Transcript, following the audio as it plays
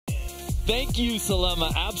Thank you,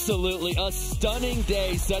 Salema. Absolutely. A stunning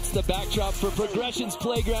day sets the backdrop for Progression's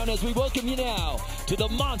Playground as we welcome you now to the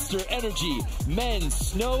Monster Energy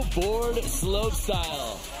Men's Snowboard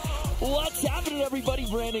Slopestyle. What's happening, everybody?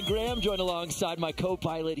 Brandon Graham joined alongside my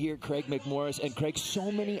co-pilot here, Craig McMorris. And Craig,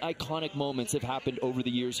 so many iconic moments have happened over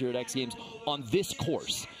the years here at X Games on this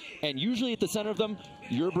course. And usually at the center of them,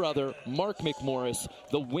 your brother, Mark McMorris,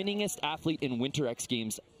 the winningest athlete in Winter X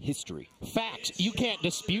Games history. Facts. You can't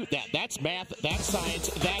dispute that. That's math, that's science,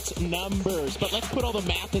 that's numbers. But let's put all the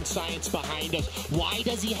math and science behind us. Why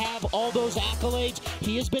does he have all those accolades?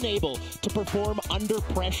 He has been able to perform under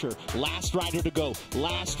pressure. Last rider to go,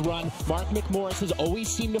 last run. Mark McMorris has always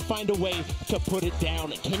seemed to find a way to put it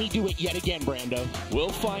down. Can he do it yet again, Brando? We'll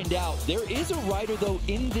find out. There is a rider, though,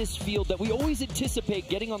 in this field that we always anticipate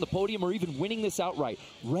getting on the podium or even winning this outright.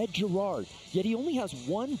 Red Gerard. Yet he only has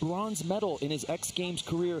one bronze medal in his X Games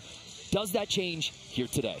career. Does that change here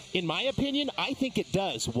today? In my opinion, I think it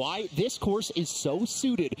does. Why? This course is so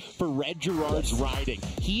suited for Red Gerard's riding.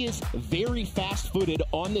 He is very fast-footed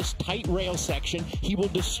on this tight rail section. He will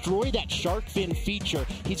destroy that shark fin feature.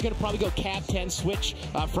 He's going to probably go cab 10 switch,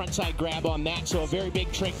 frontside grab on that, so a very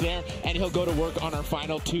big trick there, and he'll go to work on our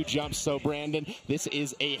final two jumps. So, Brandon, this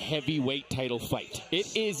is a heavyweight title fight.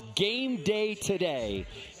 It is game day today.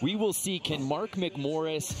 We will see, can Mark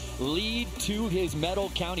McMorris lead to his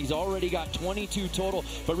medal count? He's already got 22 total,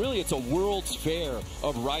 but really it's a world's fair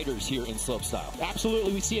of riders here in slopestyle.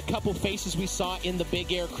 Absolutely. We see a couple faces we saw in the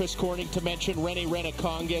big air. Chris Corning to mention, Rene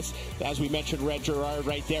Rinnekangas. As we mentioned, Red Gerard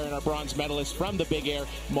right there, and our bronze medalist from the big air,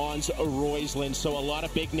 Mons Roisland. So a lot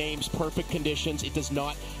of big names, perfect conditions. It does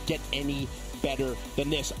not get any better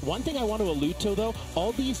than this. One thing I want to allude to, though,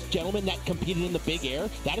 all these gentlemen that competed in the big air,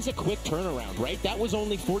 that is a quick turnaround, right? That was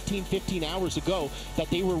only 14, 15 hours ago that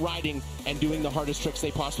they were riding and doing the hardest tricks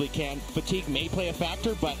they possibly can. Fatigue may play a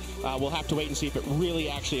factor, but we'll have to wait and see if it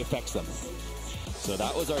really actually affects them. So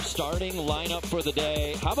that was our starting lineup for the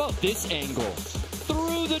day. How about this angle?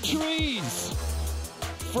 Through the trees,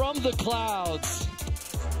 from the clouds,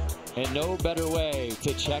 and no better way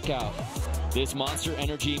to check out this Monster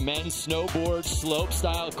Energy Men's Snowboard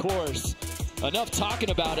Slopestyle course. Enough talking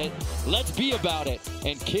about it. Let's be about it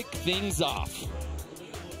and kick things off.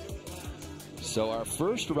 So our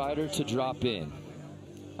first rider to drop in,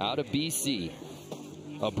 out of BC,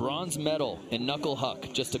 a bronze medal in Knuckle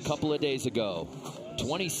Huck just a couple of days ago,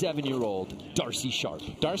 27-year-old Darcy Sharp.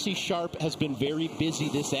 Darcy Sharp has been very busy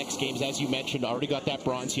this X Games, as you mentioned. Already got that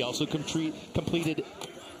bronze. He also competed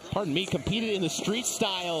in the street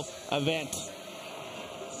style event.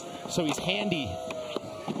 So he's handy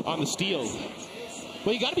on the steel.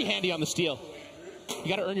 Well, you got to be handy on the steel. You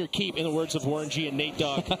got to earn your keep, in the words of Warren G and Nate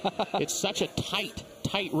Dogg. It's such a tight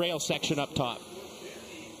rail section up top.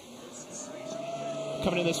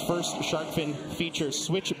 Coming in this first shark fin feature,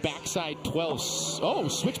 switch backside 12. Oh,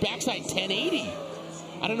 switch backside 1080.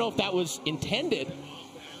 I don't know if that was intended,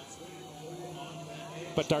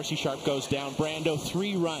 but Darcy Sharp goes down. Brando,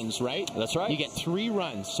 3 runs, right? That's right. You get 3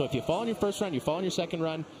 runs. So if you fall on your first run, you fall on your second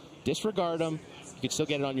run, disregard them. You can still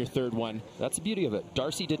get it on your third one. That's the beauty of it.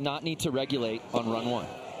 Darcy did not need to regulate on run 1.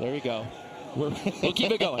 There you go. We'll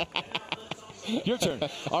keep it going. Your turn.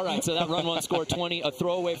 All right, so that run 1 score 20, a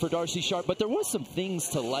throwaway for Darcy Sharp, but there was some things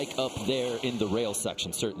to like up there in the rail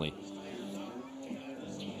section, certainly.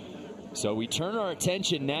 So we turn our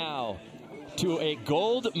attention now to a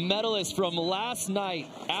gold medalist from last night,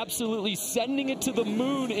 absolutely sending it to the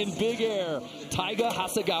moon in big air. Taiga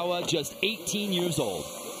Hasegawa, just 18 years old.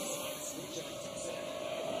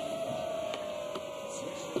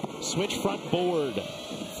 Switch front board,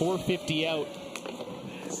 450 out,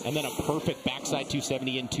 and then a perfect backside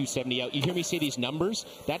 270 in, 270 out. You hear me say these numbers?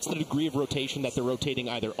 That's the degree of rotation that they're rotating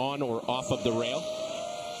either on or off of the rail.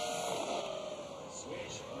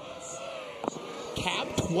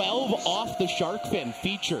 Cab 12 off the shark fin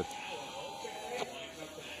feature.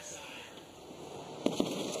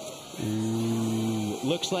 Ooh,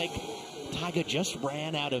 looks like Taiga just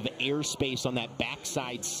ran out of airspace on that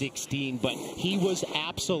backside 16, but he was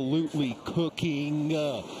absolutely cooking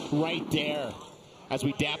right there as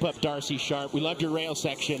we dap up Darcy Sharp. We loved your rail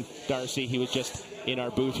section, Darcy. He was just in our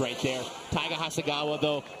booth right there. Taiga Hasegawa,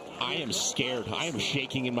 though, I am scared. I am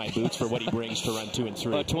shaking in my boots for what he brings to run 2 and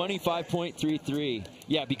 3. 25.33.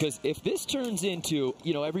 Yeah, because if this turns into,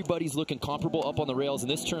 you know, everybody's looking comparable up on the rails,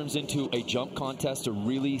 and this turns into a jump contest to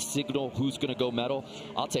really signal who's going to go medal,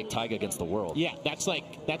 I'll take Taiga against the world. Yeah, that's like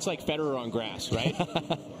Federer on grass, right?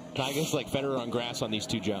 Taiga's like Federer on grass on these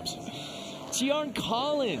 2 jumps. Tiarn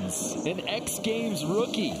Collins, an X Games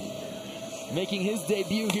rookie, making his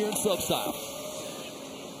debut here in slopestyle.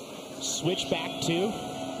 Switch back 2.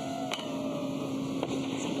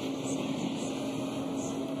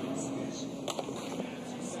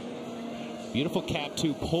 Beautiful cab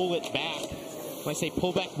to pull it back. When I say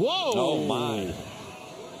pull back, whoa! Oh, my.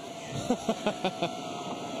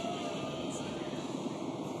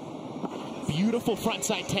 Beautiful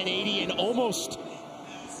frontside 1080 and almost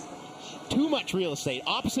too much real estate.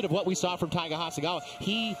 Opposite of what we saw from Taiga Hasegawa.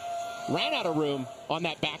 He ran out of room on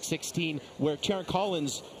that back 16 where Tiarn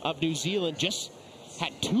Collins of New Zealand just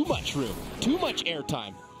had too much room, too much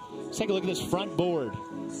airtime. Let's take a look at this front board.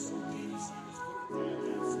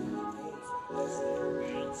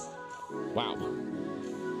 Wow.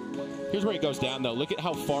 Here's where he goes down, though. Look at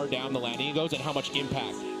how far down the landing he goes and how much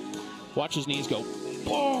impact. Watch his knees go.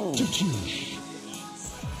 Boom!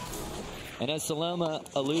 And as Salema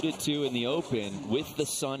alluded to in the open, with the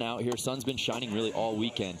sun out here, sun's been shining really all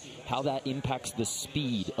weekend, how that impacts the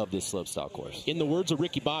speed of this slopestyle course. In the words of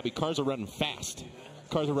Ricky Bobby, cars are running fast.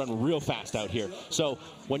 Cars are running real fast out here. So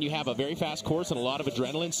when you have a very fast course and a lot of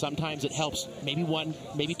adrenaline, sometimes it helps. Maybe one,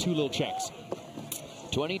 maybe two little checks.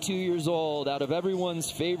 22 years old, out of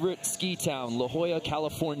everyone's favorite ski town, La Jolla,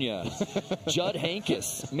 California. Judd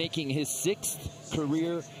Henkes making his 6th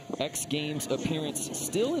career X Games appearance.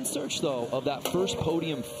 Still in search, though, of that first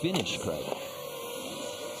podium finish, Craig.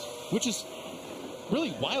 Which is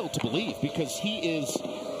really wild to believe because he is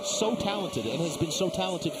so talented and has been so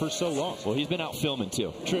talented for so long. Well, he's been out filming,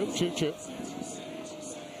 too. True. So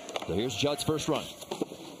here's Judd's first run.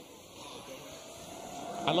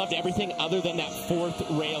 I loved everything other than that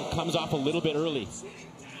 4th rail comes off a little bit early.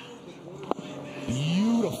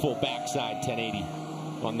 Beautiful backside 1080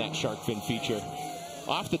 on that shark fin feature.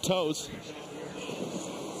 Off the toes.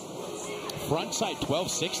 Frontside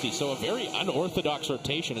 1260, so a very unorthodox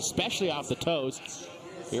rotation, especially off the toes.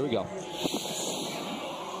 Here we go.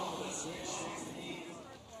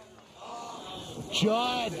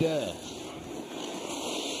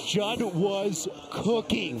 Judd was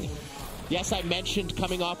cooking. Yes, I mentioned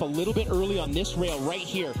coming off a little bit early on this rail right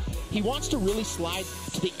here. He wants to really slide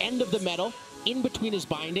to the end of the metal, in between his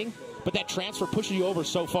binding, but that transfer pushes you over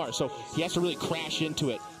so far, so he has to really crash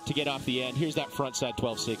into it to get off the end. Here's that front side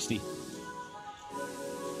 1260.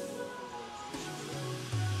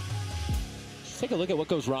 Let's take a look at what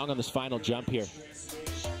goes wrong on this final jump here.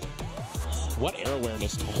 What air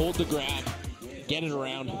awareness to hold the grab, get it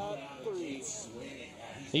around.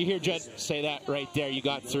 You hear Judd say that right there, you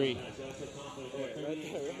got 3.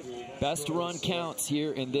 Best run counts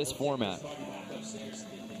here in this format.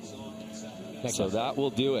 So that will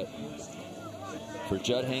do it for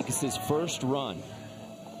Judd Henkes' first run.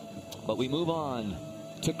 But we move on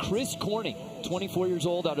to Chris Corning, 24 years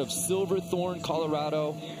old, out of Silverthorne,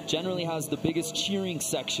 Colorado. Generally has the biggest cheering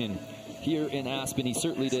section here in Aspen. He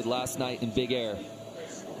certainly did last night in Big Air.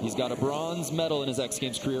 He's got a bronze medal in his X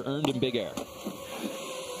Games career earned in Big Air.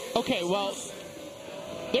 Okay, well,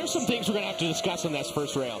 there's some things we're going to have to discuss on this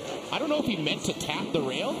first rail. I don't know if he meant to tap the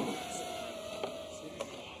rail.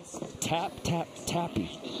 Tap, tap,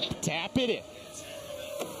 tappy. Tap it in.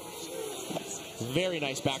 Very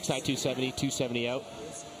nice backside 270, 270 out.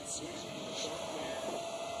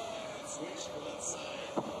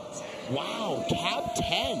 Wow, cab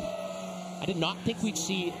 10. I did not think we'd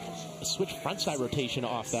see a switch frontside rotation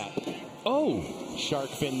off that. Oh, shark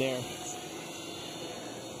fin there.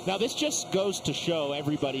 Now, this just goes to show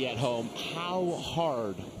everybody at home how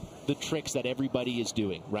hard the tricks that everybody is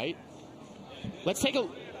doing, right? Let's take a...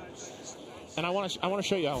 And I want to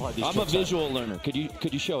show you how hard these tricks are. I'm a visual learner. Could you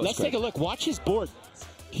show us, Let's take a look. Watch his board.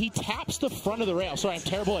 He taps the front of the rail. Sorry, I'm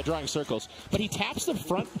terrible at drawing circles. But he taps the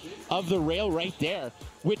front of the rail right there,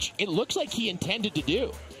 which it looks like he intended to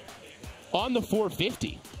do on the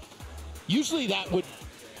 450. Usually that would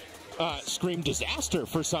scream disaster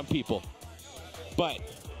for some people. But...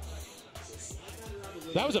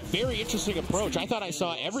 that was a very interesting approach. I thought I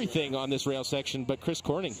saw everything on this rail section, but Chris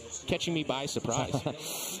Corning catching me by surprise.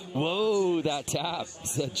 Whoa, that tap,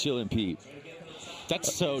 said Chillin' Pete.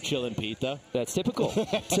 That's so Chillin' Pete, though. That's typical.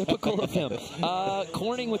 Typical of him.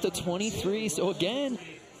 Corning with the 23. So, again,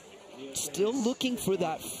 still looking for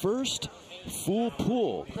that first full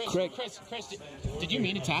pull. Chris, did you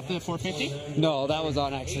mean to tap the 450? No, that was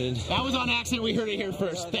on accident. That was on accident. We heard it here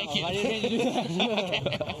first. Thank you. I didn't mean to do that.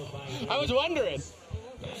 Okay. I was wondering.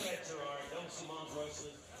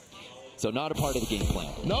 So not a part of the game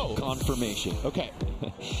plan. No. Confirmation. Okay.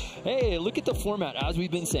 Hey, look at the format. As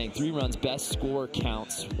we've been saying, 3 runs, best score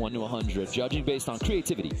counts 1 to 100. Judging based on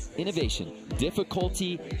creativity, innovation,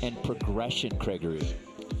 difficulty, and progression, Gregory.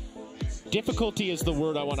 Difficulty is the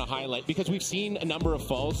word I want to highlight because we've seen a number of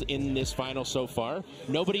falls in this final so far.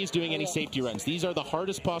 Nobody is doing any safety runs. These are the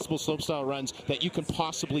hardest possible slopestyle runs that you can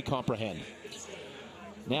possibly comprehend.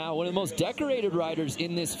 Now, one of the most decorated riders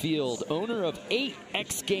in this field, owner of 8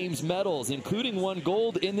 X Games medals, including 1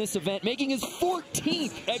 gold in this event, making his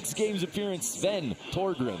 14th X Games appearance, Sven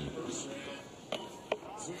Thorgren.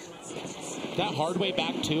 That hard way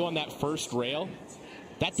back, too, on that first rail,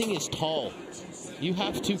 that thing is tall. You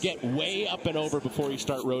have to get way up and over before you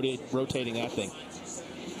start rotating that thing.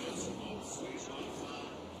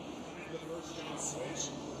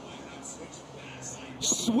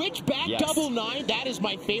 Switch back double 9. That is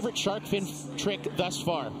my favorite shark fin trick thus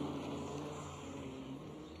far.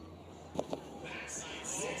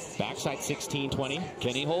 Backside 16-20.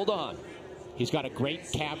 Can he hold on? He's got a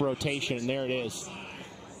great cab rotation, and there it is.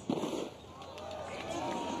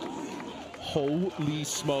 Holy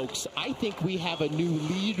smokes. I think we have a new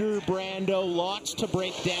leader, Brando. Lots to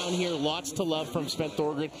break down here. Lots to love from Sven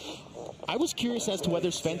Thorgren. I was curious as to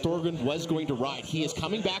whether Sven Thorgren was going to ride. He is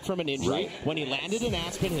coming back from an injury. Right. When he landed in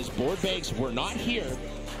Aspen, his board bags were not here.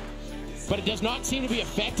 But it does not seem to be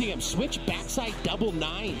affecting him. Switch backside double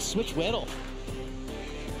 9. Switch Whittle.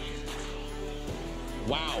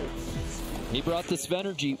 Wow. He brought the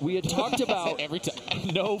Svenergy. We had talked about every time.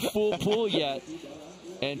 No full pull yet.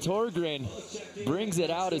 And Thorgren brings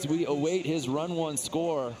it out as we await his run 1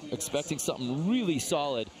 score, expecting something really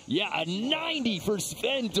solid. Yeah, a 90 for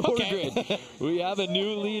Sven Thorgren. Okay. We have a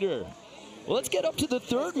new leader. Well, let's get up to the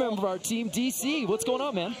 3rd member of our team, DC. What's going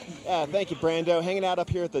on, man? Thank you, Brando. Hanging out up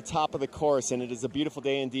here at the top of the course, and it is a beautiful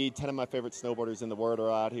day indeed. 10 of my favorite snowboarders in the world are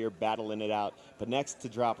out here battling it out. But next to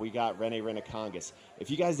drop, we got Rene Rinnekangas. If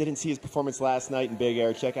you guys didn't see his performance last night in Big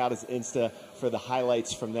Air, check out his Insta for the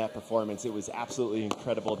highlights from that performance. It was absolutely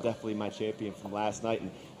incredible. Definitely my champion from last night. And,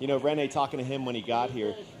 you know, Rene, talking to him when he got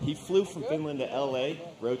here, he flew from Finland to L.A.,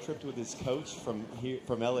 road tripped with his coach from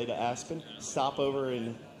L.A. to Aspen, stop over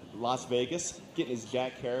in Las Vegas, getting his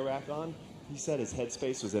Jack Kerouac on. He said his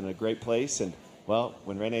headspace was in a great place, and, well,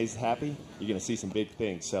 when Rene's happy, you're going to see some big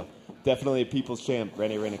things. So definitely a people's champ,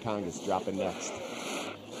 Rene Rinnekangas, dropping next.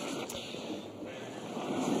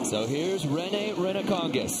 So here's Rene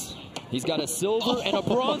Rinnekangas. He's got a silver and a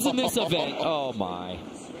bronze in this event. Oh, my.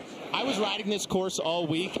 I was riding this course all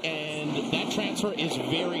week, and that transfer is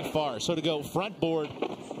very far. So to go front board,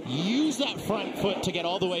 use that front foot to get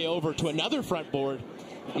all the way over to another front board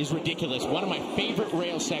is ridiculous. One of my favorite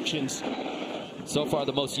rail sections. So far,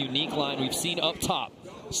 the most unique line we've seen up top.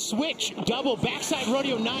 Switch, double, backside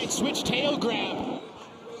rodeo 9, switch tail grab.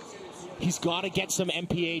 He's got to get some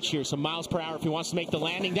MPH here, some miles per hour if he wants to make the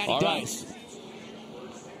landing. That he does.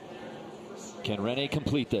 Can Rene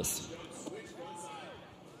complete this?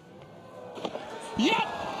 Yep!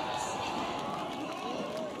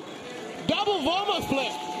 Double Voma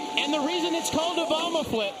flip. And the reason it's called a Voma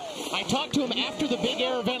flip, I talked to him after the Big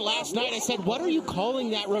Air event last night. I said, what are you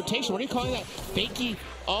calling that rotation? What are you calling that fakey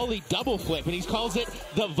ollie double flip? And he calls it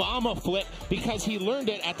the Voma flip because he learned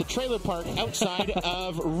it at the trailer park outside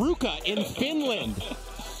of Ruka in Finland.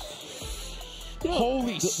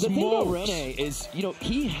 Holy smokes. The thing about Rene is, you know,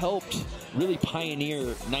 he helped really pioneer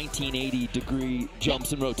 1980-degree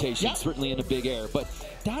jumps and rotations, certainly in the Big Air. But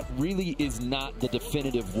that really is not the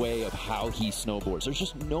definitive way of how he snowboards. There's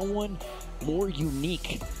just no one more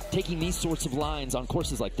unique taking these sorts of lines on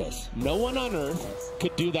courses like this. No one on earth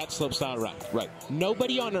could do that slopestyle ride. Right.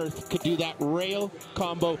 Nobody on earth could do that rail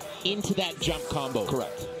combo into that jump combo.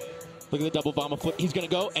 Correct. Look at the double Voma flip. He's going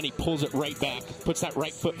to go, and he pulls it right back. Puts that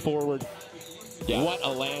right foot forward. Yeah. What a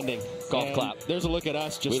landing. Golf clap. There's a look at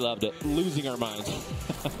us just we loved it. Losing our minds.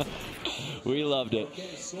 We loved it.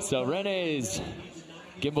 So Rene's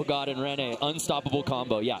Gimbal God and Rene, unstoppable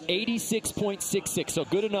combo. Yeah, 86.66. So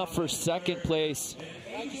good enough for 2nd place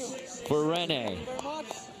for Rene.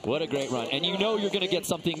 What a great run. And you know you're going to get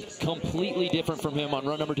something completely different from him on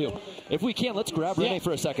run number 2. If we can, let's grab Rene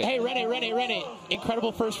for a second. Hey, Rene.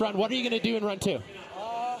 Incredible first run. What are you going to do in run 2?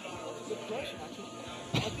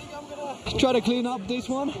 Try to clean up this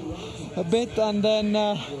one a bit, and then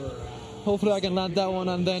hopefully I can land that one,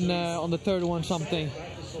 and then on the 3rd one something.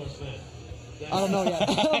 I don't know yet.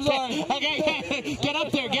 I'm sorry. Okay,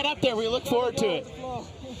 get up there. We look forward to it.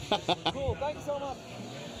 Cool, thank you so much.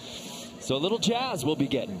 So a little jazz we'll be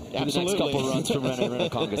getting in the next couple runs from Rene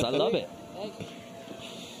Rinnekangas. I love it.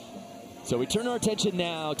 So we turn our attention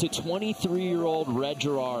now to 23-year-old Red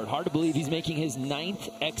Gerard. Hard to believe he's making his 9th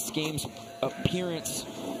X Games appearance.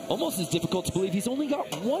 Almost as difficult to believe he's only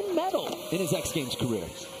got 1 medal in his X Games career.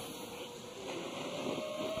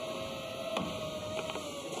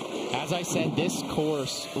 As I said, this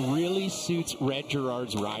course really suits Red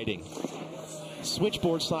Gerard's riding.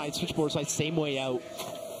 Switchboard slide, same way out.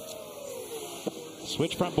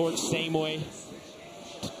 Switch front board, same way.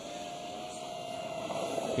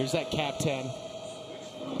 Here's that cap 10.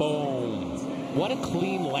 Boom. What a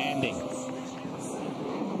clean landing.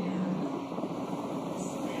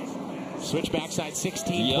 Switch backside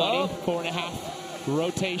 16, 20, 4.5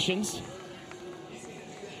 rotations.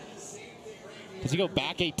 Does he go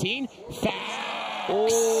back 18? Facts.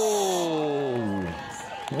 Oh.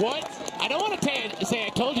 What? I don't want to say I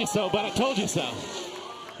told you so, but I told you so.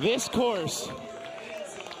 This course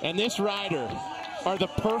and this rider are the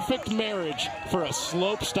perfect marriage for a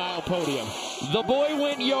slopestyle podium. The boy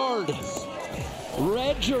went yard.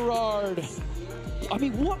 Red Gerard. I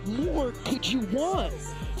mean, what more could you want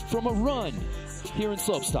from a run here in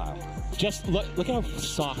slopestyle? Just look at how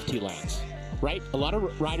soft he lands, right? A lot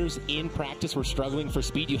of riders in practice were struggling for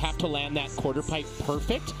speed. You have to land that quarter pipe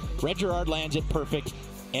perfect. Red Gerard lands it perfect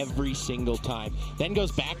every single time. Then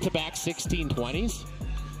goes back-to-back 1620s.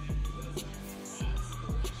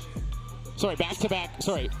 Sorry, back-to-back,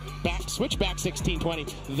 switch back 1620,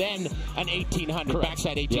 then an 1800, correct.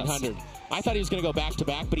 Backside 1800. Yes. I thought he was going to go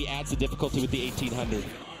back-to-back, but he adds the difficulty with the 1800.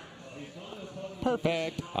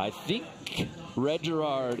 Perfect. I think Red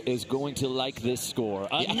Gerard is going to like this score.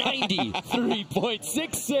 A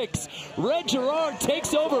 93.66. Red Gerard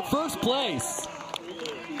takes over first place.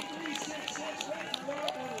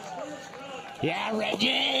 Yeah, Red.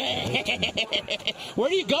 Where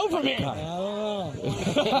do you go from here?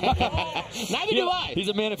 Neither do I. He's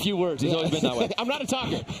a man of few words. He's always been that way. I'm not a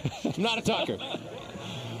talker. I'm not a talker.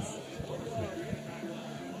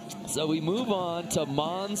 So we move on to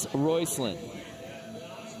Mons Roisland.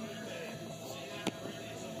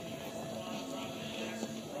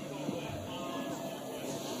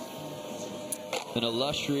 An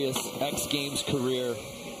illustrious X Games career.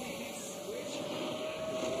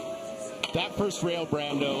 That first rail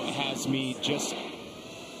Brando has me just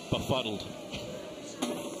befuddled.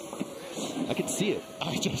 I can see it.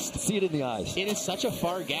 I just see it in the eyes. It is such a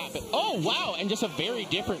far gap. Oh, wow. And just a very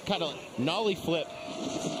different kind of nollie flip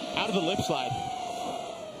out of the lip slide.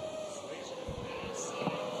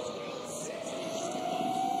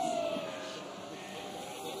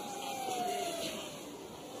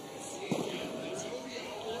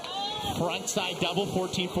 Front side double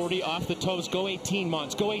 1440 off the toes. Go 18,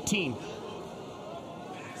 Mons. Go 18.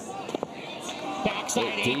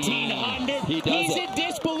 Backside 1800. He's in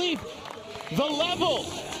disbelief. The level.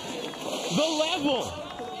 The level.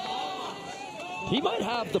 He might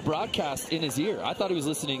have the broadcast in his ear. I thought he was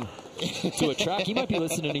listening to a track. He might be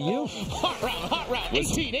listening to you. Hot round.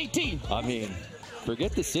 18, 18. I mean,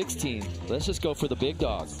 forget the 16. Let's just go for the big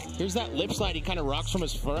dog. Here's that lip slide. He kind of rocks from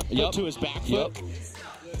his front foot to his back foot.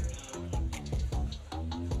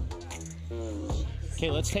 Okay,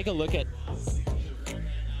 let's take a look at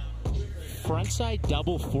frontside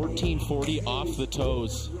double 1440 off the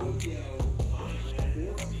toes.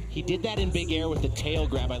 He did that in big air with the tail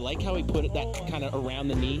grab. I like how he put it that kind of around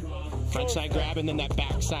the knee. Frontside grab and then that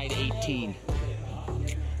backside 18.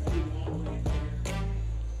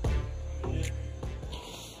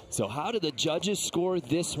 So how did the judges score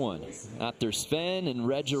this one? After Sven and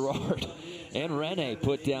Red Gerard and Rene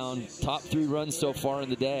put down top 3 runs so far in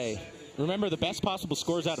the day. Remember, the best possible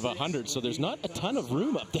scores out of 100, so there's not a ton of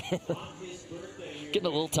room up there. Getting a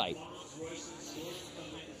little tight.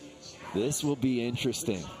 This will be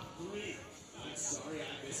interesting.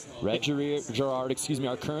 Red Gerard,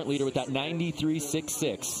 our current leader with that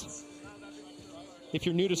 93.66. If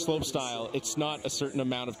you're new to slopestyle, it's not a certain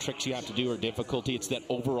amount of tricks you have to do or difficulty. It's that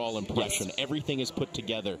overall impression. Yes. Everything is put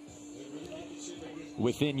together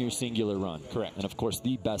within your singular run. Correct. And of course,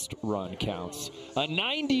 the best run counts. A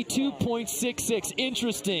 92.66.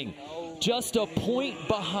 Interesting. Just a point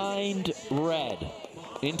behind Red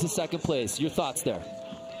into second place. Your thoughts there?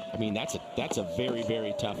 I mean, that's a very,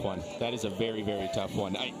 very tough one. That is a very, very tough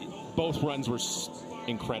one. Both runs were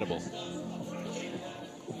incredible.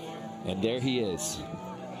 And there he is,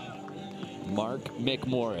 Mark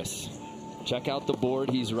McMorris. Check out the board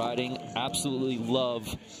he's riding. Absolutely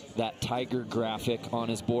love that tiger graphic on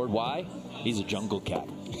his board. Why? He's a jungle cat,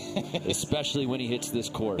 especially when he hits this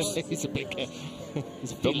course. He's a big cat.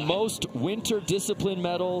 The most winter discipline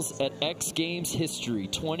medals at X Games history,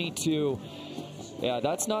 22. Yeah,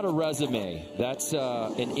 that's not a resume. That's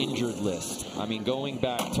an injured list. I mean, going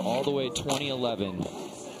back to all the way 2011.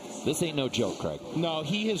 This ain't no joke, Craig. No,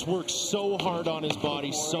 he has worked so hard on his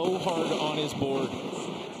body, so hard on his board.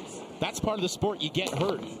 That's part of the sport. You get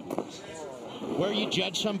hurt. Where you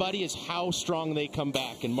judge somebody is how strong they come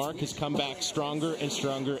back. And Mark has come back stronger and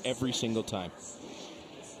stronger every single time.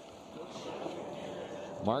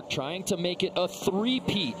 Mark trying to make it a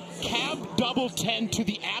three-peat. Cab double 10 to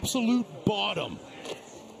the absolute bottom.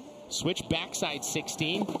 Switch backside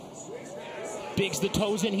 16. Digs the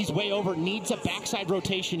toes in, he's way over, needs a backside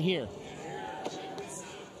rotation here.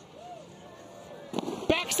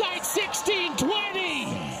 Backside 1620!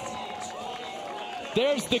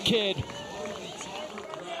 There's the kid.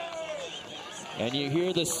 And you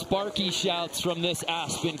hear the sparky shouts from this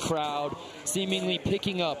Aspen crowd, seemingly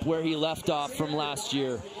picking up where he left off from last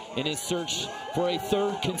year in his search for a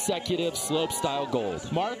third consecutive slopestyle gold.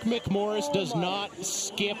 Mark McMorris does not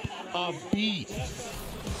skip a beat.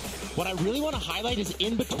 What I really want to highlight is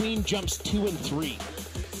in between jumps 2 and 3.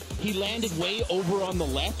 He landed way over on the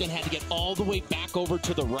left and had to get all the way back over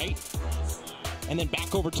to the right and then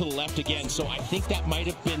back over to the left again. So I think that might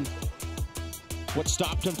have been what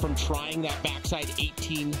stopped him from trying that backside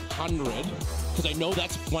 1800, because I know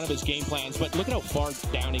that's one of his game plans, but look at how far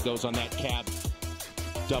down he goes on that cab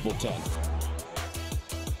double 10.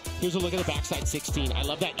 Here's a look at the backside 16. I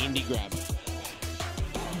love that indie grab.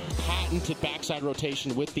 Patented backside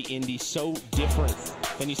rotation with the indie, so different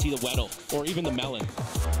than you see the Weddle or even the Melon.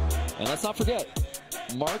 And let's not forget,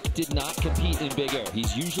 Mark did not compete in big air.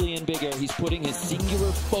 He's usually in big air. He's putting his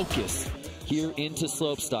singular focus here into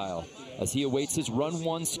slopestyle as he awaits his run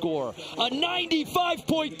 1 score, a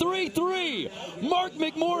 95.33. Mark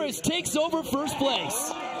McMorris takes over first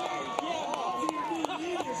place.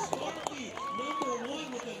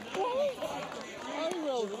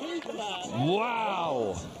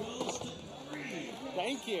 Wow.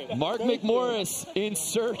 Thank you. Mark McMorris in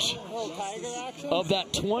search of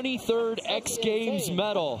that 23rd X Games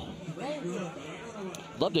medal.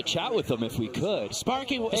 Love to chat with them if we could.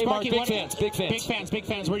 Sparky, hey, Sparky, Mark, big fans. Big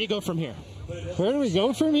fans. Where do you go from here? Where do we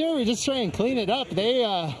go from here? We just try and clean it up. They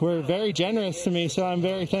were very generous to me, so I'm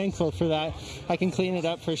very thankful for that. I can clean it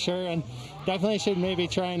up for sure, and definitely should maybe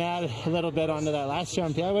try and add a little bit onto that last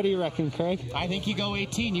jump. Yeah, what do you reckon, Craig? I think you go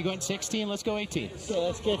 18. You went 16. Let's go 18. Okay,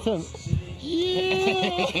 let's get some.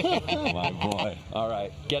 Yeah! My boy. All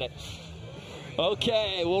right, get it.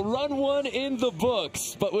 Okay, we'll run 1 in the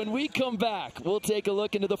books, but when we come back, we'll take a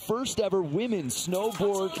look into the first ever women's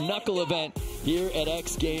snowboard knuckle event here at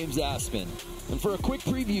X Games Aspen. And for a quick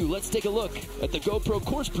preview, let's take a look at the GoPro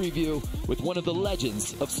course preview with one of the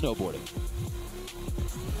legends of snowboarding.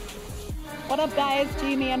 What up, guys?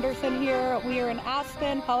 Jamie Anderson here. We are in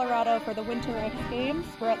Aspen, Colorado for the Winter X Games.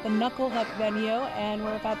 We're at the Knuckle Huck venue, and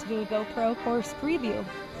we're about to do a GoPro course preview.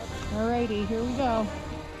 Alrighty, here we go.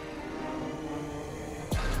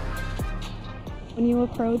 When you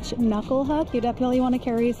approach Knuckle Huck, you definitely want to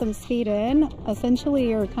carry some speed in. Essentially,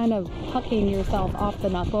 you're kind of hucking yourself off the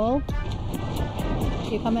knuckle.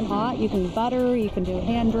 If you come in hot, you can butter, you can do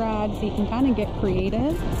hand drags, you can kind of get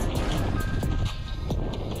creative.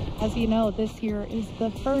 As you know, this year is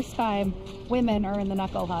the first time women are in the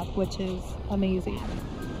Knuckle Huck, which is amazing.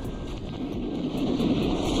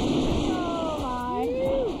 Oh my,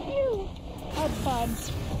 that's fun.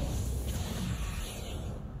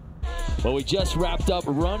 Well, we just wrapped up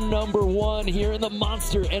run number 1 here in the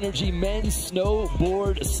Monster Energy Men's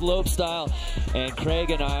Snowboard Slopestyle. And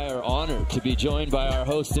Craig and I are honored to be joined by our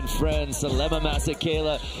host and friend, Salema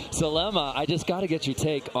Masekela. Salema, I just got to get your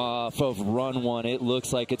take off of run 1. It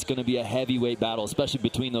looks like it's going to be a heavyweight battle, especially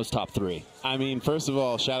between those top 3. I mean, first of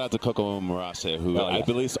all, shout out to Coco Morase, who I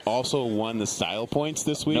believe also won the style points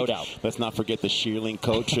this week. No doubt. Let's not forget the Shearling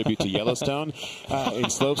Coat tribute to Yellowstone in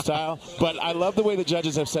slopestyle. But I love the way the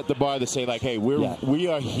judges have set the bar to say, like, hey, we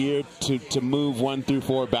are here to move 1 through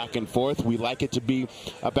 4 back and forth. We like it to be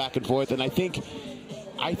a back and forth. And I think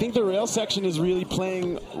the rail section is really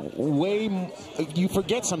playing you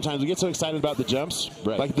forget sometimes. We get so excited about the jumps.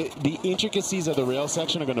 Right. Like the intricacies of the rail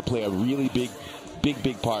section are going to play a really big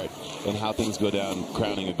part in how things go down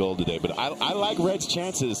crowning a gold today. But I like Red's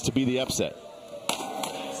chances to be the upset.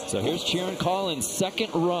 So here's Tiarn Collins'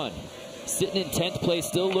 second run. Sitting in 10th place,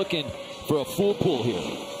 still looking for a full pull here.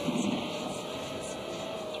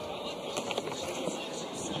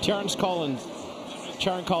 Tiarn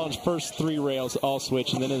Collins' first 3 rails all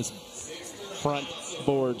switch, and then his front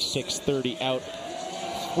board 630 out.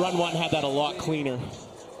 Run 1 had that a lot cleaner.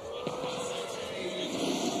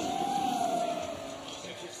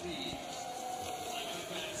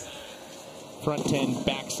 Front 10,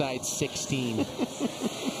 backside 16.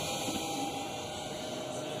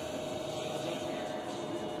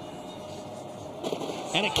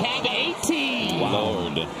 And a cab 18.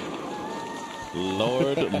 Wow.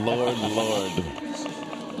 Lord.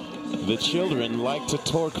 The children like to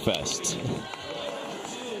torque fest.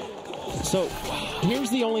 So here's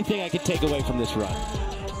the only thing I could take away from this run.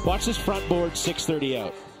 Watch this front board 630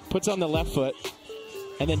 out. Puts on the left foot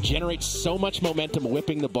and then generates so much momentum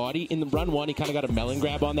whipping the body. In the run one, he kind of got a melon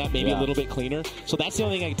grab on that, maybe a little bit cleaner. So that's the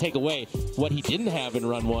only thing I can take away. What he didn't have in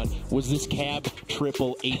run one was this cab triple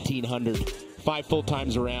 1800. 5 full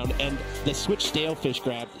times around, and the switch stalefish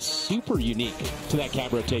grab, super unique to that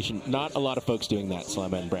cab rotation. Not a lot of folks doing that,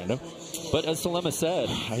 Salema and Brando. But as Salema said,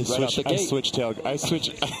 I switch tail. I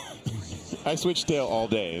switch tail all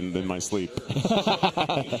day in my sleep.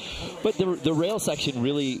 But the rail section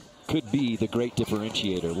really could be the great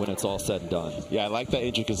differentiator when it's all said and done. Yeah, I like the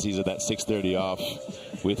intricacies of that 630 off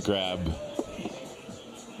with grab.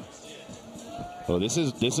 Oh, this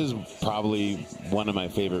is probably one of my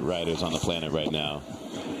favorite riders on the planet right now,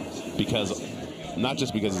 because not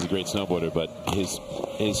just because he's a great snowboarder, but his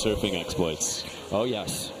surfing exploits. Oh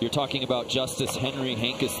yes, you're talking about Justice Henry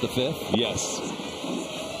Henkes V. Yes.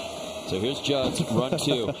 So here's Judd's run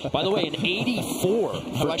 2. By the way, an 84 for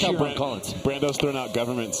Tiarn Collins. Brando's throwing out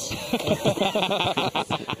governments.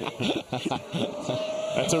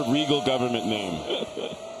 That's a regal government name.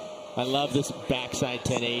 I love this backside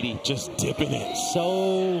 1080. Just dipping it.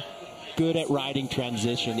 So good at riding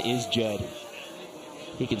transition is Judd.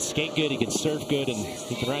 He can skate good, he can surf good, and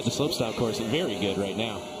he can ride the slopestyle course and very good right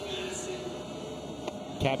now.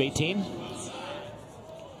 Cab 18.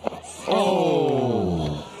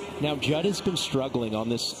 Oh! Now Judd has been struggling on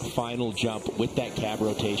this final jump with that cab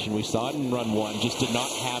rotation. We saw it in run 1, just did not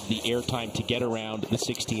have the air time to get around the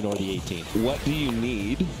 16 or the 18. What do you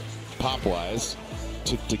need, pop-wise,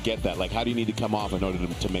 to get that? Like, how do you need to come off in order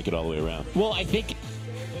to make it all the way around? Well, I think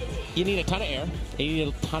you need a ton of air, and you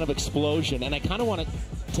need a ton of explosion, and I kind of want to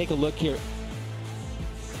take a look here.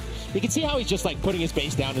 You can see how he's just like putting his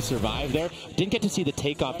base down to survive there. Didn't get to see the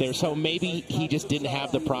takeoff there, so maybe he just didn't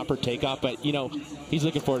have the proper takeoff, but, you know, he's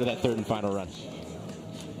looking forward to that third and final run.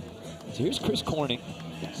 So here's Chris Corning.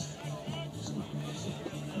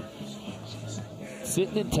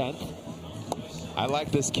 Sitting in 10th. I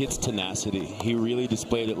like this kid's tenacity. He really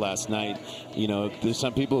displayed it last night. You know, there's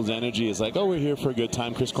some people's energy is like, oh, we're here for a good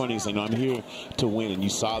time. Chris Corning's like, no, I'm here to win. And you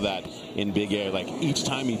saw that in Big Air. Like, each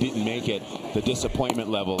time he didn't make it, the disappointment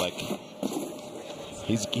level, like,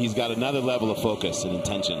 he's got another level of focus and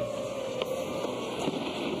intention.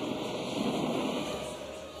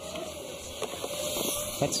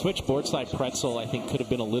 That switch board slide pretzel, I think, could have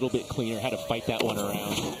been a little bit cleaner. Had to fight that one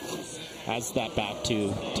around. As that back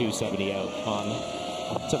to 270 out on.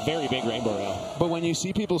 It's a very big rainbow rail. But when you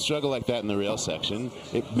see people struggle like that in the rail section,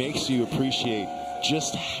 it makes you appreciate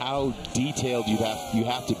just how detailed you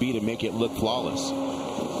have to be to make it look flawless.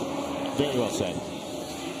 Very well said.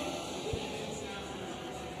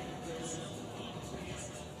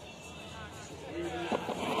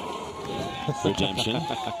 Redemption.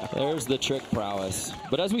 There's the trick prowess.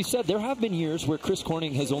 But as we said, there have been years where Chris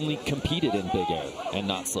Corning has only competed in Big Air and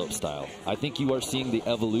not slopestyle. I think you are seeing the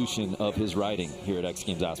evolution of his riding here at X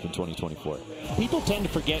Games Aspen 2024. People tend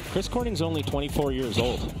to forget Chris Corning's only 24 years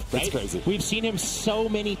old, right? That's crazy. We've seen him so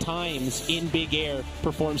many times in Big Air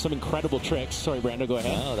perform some incredible tricks. Sorry, Brando, go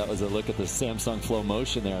ahead. Oh, that was a look at the Samsung Flow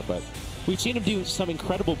motion there, but we've seen him do some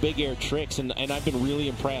incredible Big Air tricks, and I've been really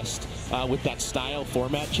impressed with that style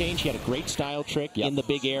format change. He had a great style trick in the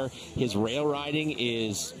Big Air. His rail riding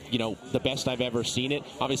is, you know, the best I've ever seen it.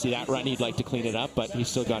 Obviously, that run he'd like to clean it up, but he's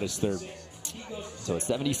still got his third. So a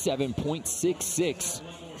 77.66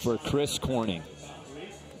 for Chris Corning.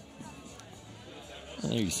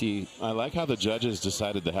 There you see. I like how the judges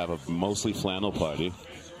decided to have a mostly flannel party.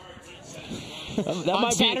 That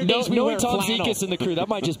might be knowing Tom Zekas and the crew. That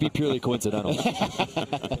might just be purely coincidental.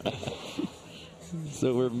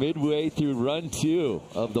 So we're midway through run 2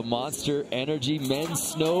 of the Monster Energy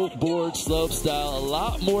Men's Snowboard Slopestyle. A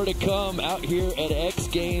lot more to come out here at X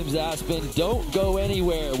Games Aspen. Don't go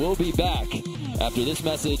anywhere. We'll be back after this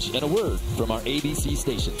message and a word from our ABC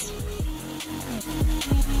stations.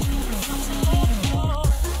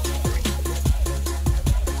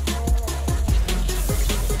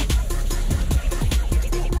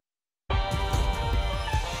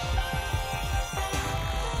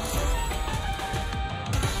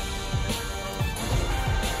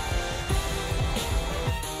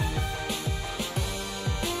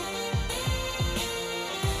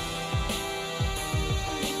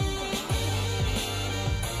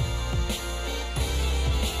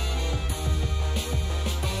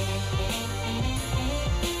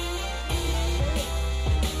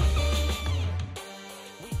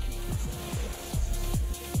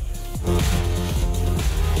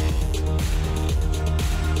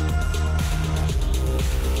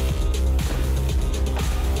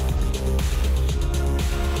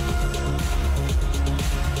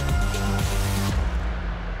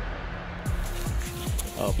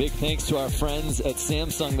 Oh, big thanks to our friends at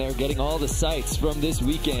Samsung. They're getting all the sights from this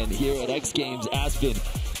weekend here at X Games Aspen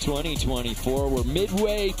 2024. We're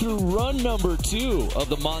midway through run number 2 of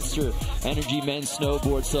the Monster Energy Men's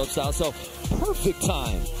Snowboard Slopestyle. So perfect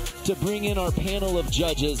time to bring in our panel of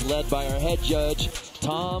judges led by our head judge,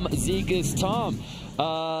 Tom Zekas. Tom,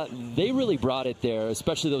 they really brought it there,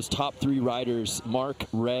 especially those top 3 riders, Mark,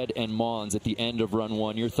 Red, and Mons at the end of run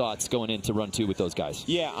 1. Your thoughts going into run 2 with those guys?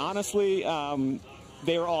 Yeah, honestly,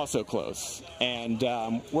 they were all so close, and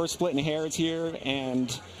we're splitting hairs here,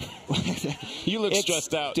 and you look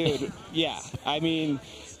stressed out, dude. Yeah, I mean,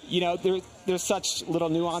 you know, there's such little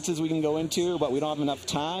nuances we can go into, but we don't have enough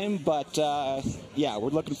time. But yeah, we're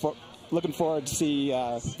looking forward to see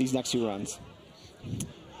these next 2 runs.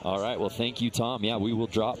 All right, well, thank you, Tom. Yeah, we will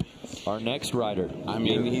drop our next rider. I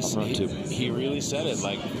mean, he really said it.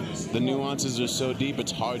 Like, the nuances are so deep,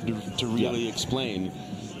 it's hard to really explain.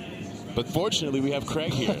 But fortunately, we have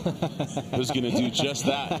Craig here, who's going to do just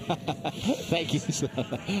that. Thank you.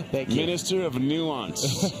 Thank you. Minister of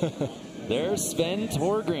Nuance. There's Sven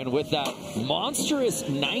Thorgren with that monstrous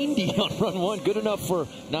 90 on run 1. Good enough for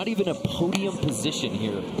not even a podium position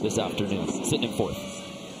here this afternoon, sitting in 4th.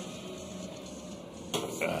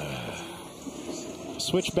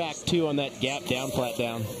 Switch back 2 on that gap down, flat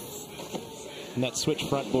down. And that switch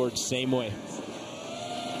front board, same way.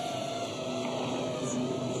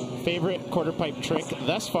 Favorite quarter pipe trick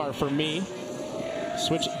thus far for me,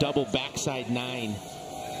 switch double backside 9.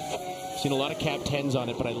 Seen a lot of cap 10s on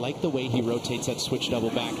it, but I like the way he rotates that switch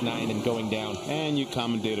double back 9 and going down. And you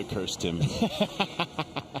commentator cursed him.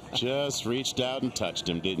 Just reached out and touched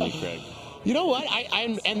him, didn't you, Craig? You know what?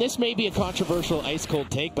 And this may be a controversial ice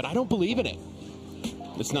cold take, but I don't believe in it.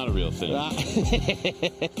 It's not a real thing.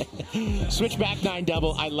 Switch back 9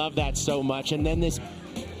 double. I love that so much. And then this,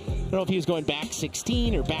 I don't know if he was going back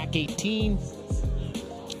 16 or back 18.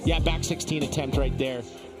 Yeah, back 16 attempt right there.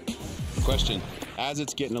 Question: as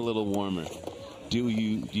it's getting a little warmer, do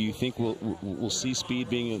you think we'll see speed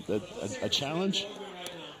being a challenge?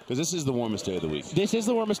 Because this is the warmest day of the week. This is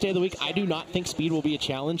the warmest day of the week. I do not think speed will be a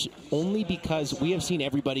challenge, only because we have seen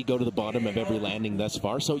everybody go to the bottom of every landing thus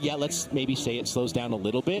far. So, yeah, let's maybe say it slows down a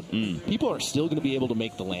little bit. People are still going to be able to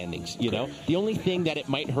make the landings, you know? The only thing that it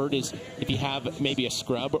might hurt is if you have maybe a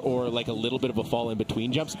scrub or like a little bit of a fall in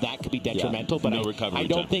between jumps. That could be detrimental, but I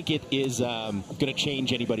don't think it is going to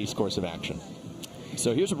change anybody's course of action.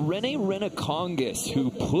 So here's Rene Rinnekangas,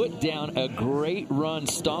 who put down a great run,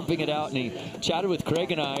 stomping it out, and he chatted with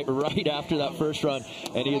Craig and I right after that first run,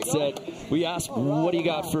 and he had said, we asked, what do you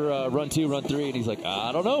got for run 2, run 3, and he's like,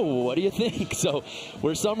 I don't know, what do you think? So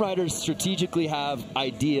where some riders strategically have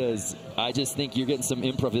ideas, I just think you're getting some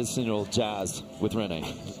improvisational jazz with Rene.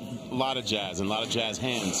 A lot of jazz and a lot of jazz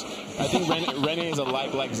hands. I think Rene is a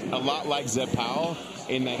lot like Zeb Powell,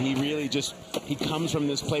 in that he really he comes from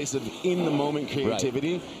this place of in-the-moment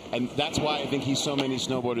creativity, right. And that's why I think he's so many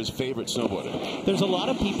snowboarders' favorite snowboarder. There's a lot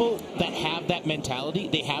of people that have that mentality.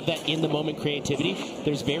 They have that in-the-moment creativity.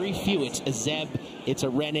 There's very few. It's a Zeb, it's a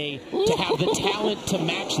Rene, to have the talent to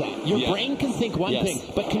match that. Your brain can think one thing,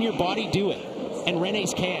 but can your body do it? And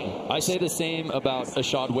Rene's can. I say the same about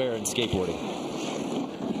Ashad Ware in skateboarding.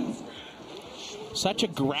 Such a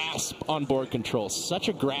grasp on board control, such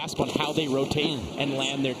a grasp on how they rotate and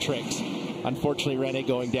land their tricks. Unfortunately, Rene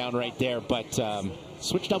going down right there, but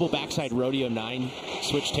switch double backside rodeo 9,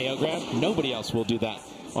 switch tail grab. Nobody else will do that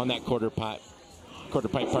on that quarter pipe,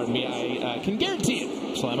 pardon me. I can guarantee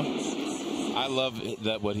it, Slamma. I love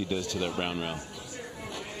what he does to that round rail.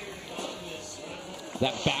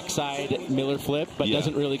 That backside Miller flip, but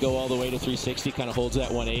doesn't really go all the way to 360, kind of holds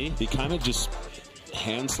that 180. He kind of just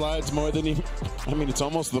hand slides more than he, I mean, it's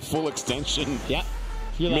almost the full extension. Yeah.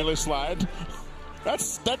 Miller slide.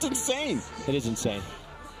 That's insane. It is insane.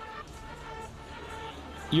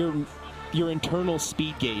 Your internal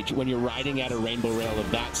speed gauge when you're riding at a rainbow rail of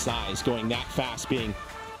that size, going that fast, being,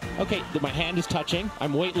 okay, my hand is touching,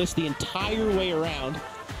 I'm weightless the entire way around.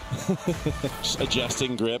 Just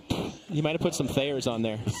adjusting grip. You might have put some Thayers on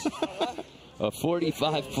there. A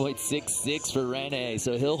 45.66 for Rene,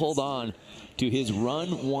 so he'll hold on to his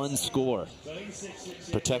run 1 score.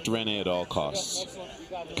 Protect Rene at all costs.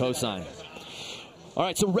 Cosign. All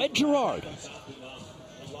right, so Red Gerard.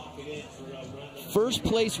 First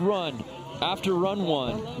place run after run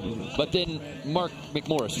 1, but then Mark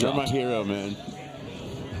McMorris dropped. You're my hero, man.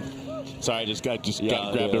 Sorry, I just got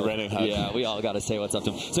grabbed a Rene hug. Yeah, we all got to say what's up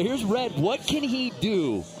to him. So here's Red. What can he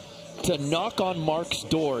do to knock on Mark's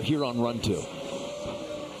door here on run 2?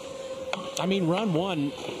 I mean, run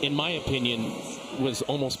 1, in my opinion, was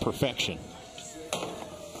almost perfection.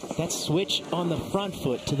 That switch on the front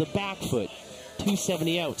foot to the back foot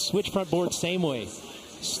 270 out. Switch front board same way.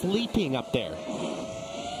 Sleeping up there.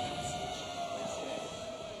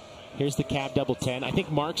 Here's the cab double 10. I think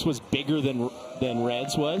Mark's was bigger than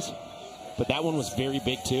Red's was, but that one was very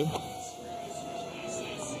big too.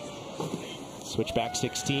 Switchback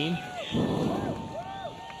 16.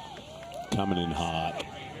 Coming in hot.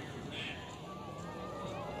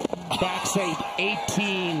 Backside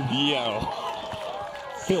 18. Yo.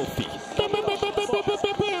 Filthy. It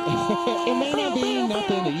may not be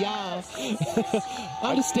nothing to y'all.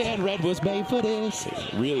 Understand Red was made for this.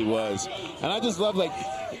 It really was. And I just love, like,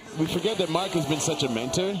 we forget that Mark has been such a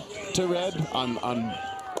mentor to Red on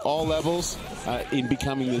all levels in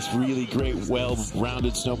becoming this really great,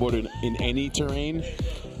 well-rounded snowboarder in any terrain.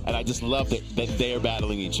 And I just love that they are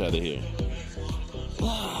battling each other here.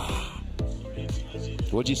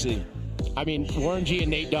 What'd you see? I mean, Warren G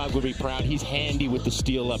and Nate Dogg would be proud. He's handy with the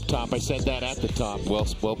steel up top. I said that at the top. Well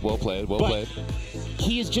played. Well played.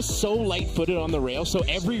 He is just so light-footed on the rail, so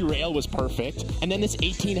every rail was perfect. And then this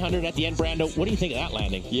 1800 at the end, Brando, what do you think of that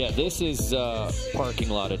landing? Yeah, this is parking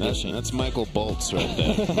lot edition. That's Michael Boltz right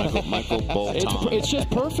there. Michael Bolt. It's just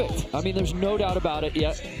perfect. I mean, there's no doubt about it.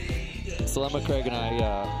 Yeah, Salema, Craig, and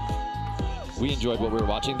I, we enjoyed what we were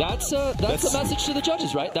watching. That's the message to the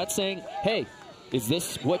judges, right? That's saying, hey, is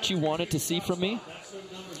this what you wanted to see from me?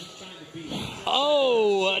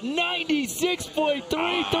 Oh,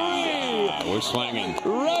 96.33. We're swinging.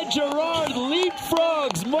 Red Gerard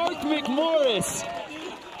leapfrogs Mark McMorris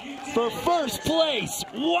for first place.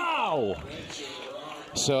 Wow.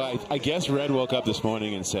 So I guess Red woke up this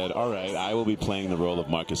morning and said, all right, I will be playing the role of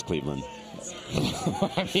Marcus Cleveland.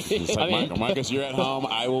 It's like, Marcus, you're at home.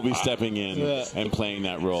 I will be stepping in and playing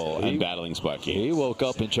that role and battling Sparky. He woke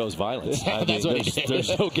up and chose violence. I mean,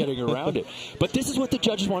 there's no getting around it. But this is what the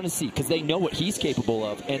judges want to see because they know what he's capable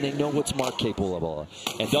of and they know what's Mark capable of.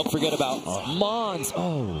 And don't forget about Mons.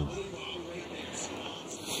 Oh.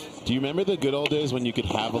 Do you remember the good old days when you could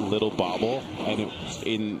have a little bobble and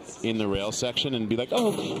in the rail section and be like,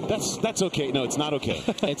 oh, that's okay. No, it's not okay.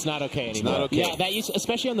 It's not okay anymore. It's not okay. Yeah, that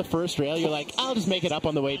especially on the first rail, you're like, I'll just make it up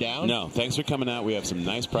on the way down. No, thanks for coming out. We have some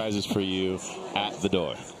nice prizes for you at the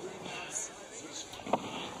door.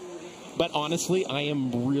 But honestly, I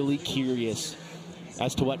am really curious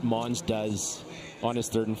as to what Mons does on his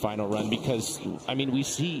third and final run because, I mean, we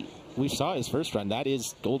saw his first run. That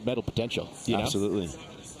is gold medal potential. You know? Absolutely.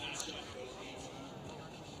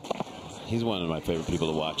 He's one of my favorite people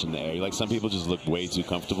to watch in the air. Like, some people just look way too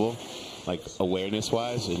comfortable, like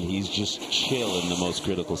awareness-wise, and he's just chill in the most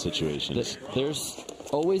critical situations. There's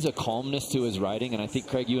always a calmness to his riding, and I think,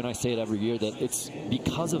 Craig, you and I say it every year, that it's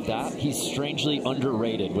because of that he's strangely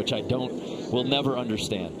underrated, which I will never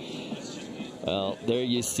understand. Well, there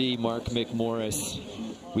you see Mark McMorris.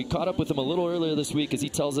 We caught up with him a little earlier this week as he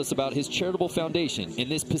tells us about his charitable foundation in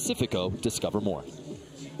this Pacifico. Discover more.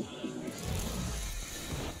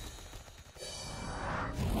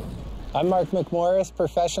 I'm Mark McMorris,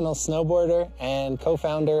 professional snowboarder and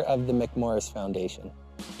co-founder of the McMorris Foundation.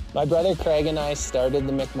 My brother Craig and I started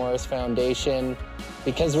the McMorris Foundation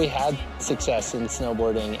because we had success in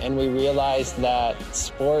snowboarding and we realized that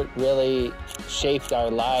sport really shaped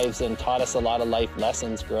our lives and taught us a lot of life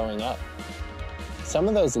lessons growing up. Some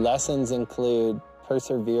of those lessons include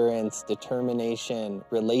perseverance, determination,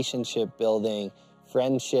 relationship building,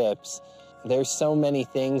 friendships. There's so many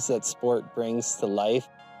things that sport brings to life.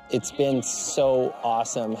 It's been so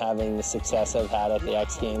awesome having the success I've had at the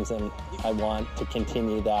X Games, and I want to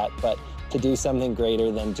continue that. But to do something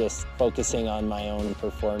greater than just focusing on my own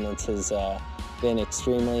performance has been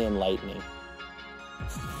extremely enlightening.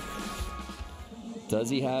 Does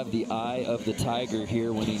he have the eye of the tiger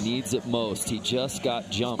here when he needs it most? He just got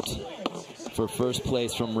jumped for first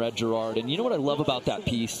place from Red Gerard. And you know what I love about that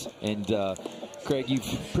piece? And Craig, you've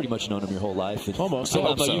pretty much known him your whole life. Almost.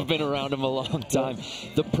 So you've been around him a long time.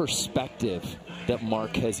 The perspective that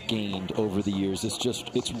Mark has gained over the years is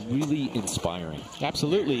it's really inspiring.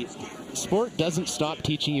 Absolutely. Sport doesn't stop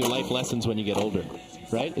teaching you life lessons when you get older,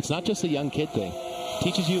 right? It's not just a young kid thing. It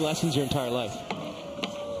teaches you lessons your entire life.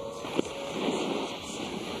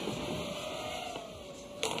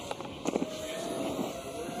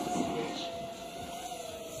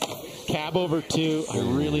 Cab over 2. I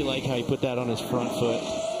really like how he put that on his front foot.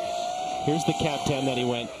 Here's the cab 10 that he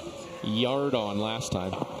went yard on last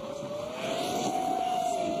time.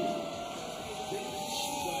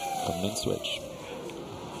 Come in switch.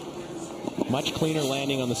 Much cleaner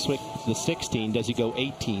landing on the 16. Does he go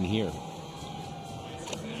 18 here?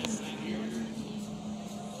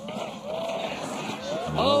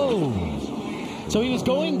 Oh! So he was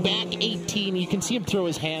going back 18. You can see him throw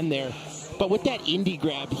his hand there. But with that indie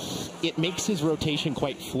grab, it makes his rotation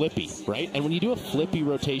quite flippy, right? And when you do a flippy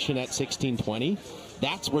rotation at 1620,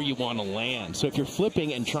 that's where you want to land. So if you're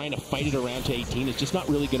flipping and trying to fight it around to 18, it's just not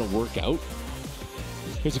really going to work out.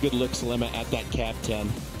 Here's a good look, Salema, at that cab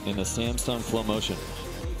 10. In the Samsung flow motion.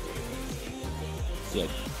 Good.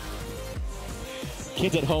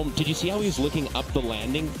 Kids at home, did you see how he was looking up the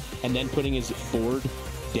landing and then putting his board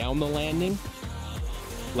down the landing?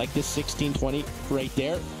 Like this 1620 right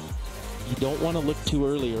there. You don't want to look too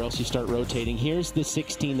early or else you start rotating. Here's the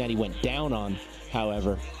 16 that he went down on,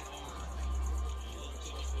 however.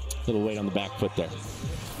 Little weight on the back foot there.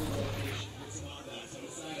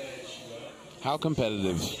 How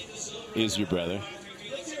competitive is your brother?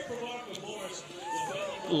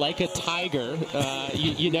 Like a tiger,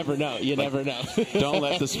 you never know. You never know. Don't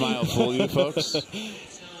let the smile fool you, folks.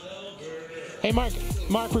 Hey, Mark,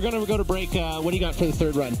 we're going to go to break. What do you got for the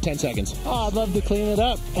third run? 10 seconds. Oh, I'd love to clean it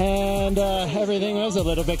up. And everything was a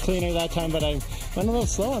little bit cleaner that time, but I went a little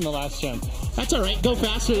slow on the last jump. That's all right. Go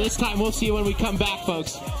faster this time. We'll see you when we come back,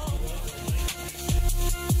 folks.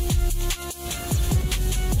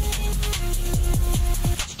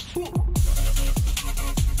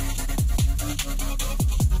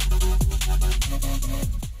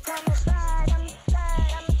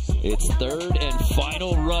 It's third and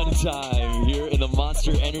final run time here in the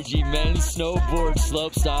Monster Energy Men's Snowboard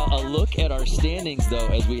Slopestyle. A look at our standings, though,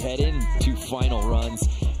 as we head into final runs.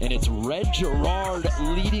 And it's Red Gerard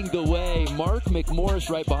leading the way, Mark McMorris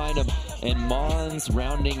right behind him, and Mons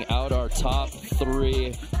rounding out our top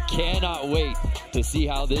three. Cannot wait to see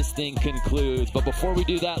how this thing concludes. But before we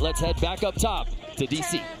do that, let's head back up top to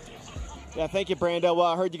DC. Yeah, thank you, Brando. Well,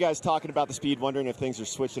 I heard you guys talking about the speed, wondering if things are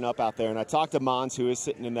switching up out there. And I talked to Mons, who is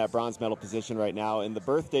sitting in that bronze medal position right now. And the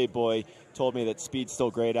birthday boy told me that speed's still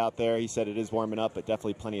great out there. He said it is warming up, but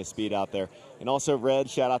definitely plenty of speed out there. And also, Red,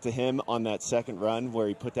 shout out to him on that second run where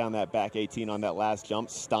he put down that back 18 on that last jump,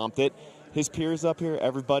 stomped it. His peers up here,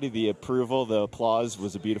 everybody, the approval, the applause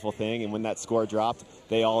was a beautiful thing. And when that score dropped,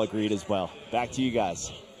 they all agreed as well. Back to you guys.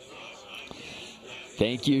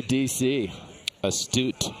 Thank you, DC.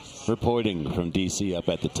 Astute reporting from DC up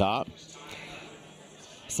at the top.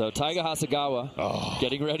 So Taiga Hasegawa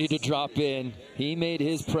getting ready to drop in. He made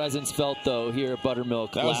his presence felt, though, here at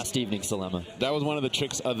Buttermilk last evening, Salema. That was one of the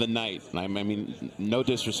tricks of the night. I mean, no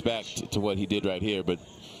disrespect to what he did right here, but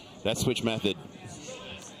that switch method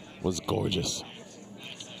was gorgeous.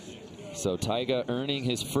 So Taiga earning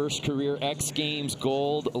his first career X Games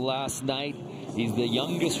gold last night. He's the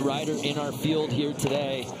youngest rider in our field here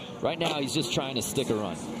today. Right now, he's just trying to stick a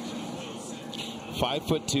run.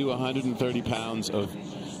 5'2", 130 pounds of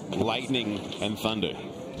lightning and thunder.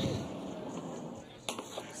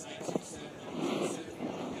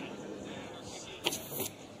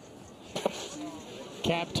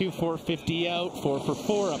 Cap 2, 450 out, 4 for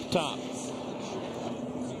 4 up top.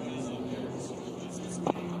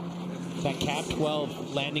 That cap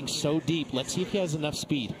 12 landing so deep. Let's see if he has enough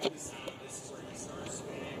speed.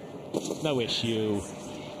 No issue.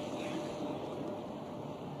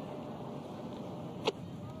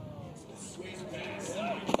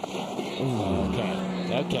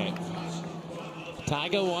 Okay.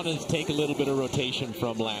 Taiga wanted to take a little bit of rotation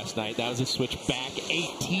from last night. That was a switch back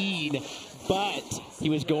 18, but he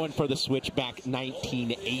was going for the switch back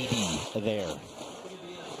 1980 there.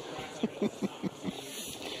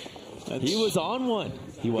 He was on one.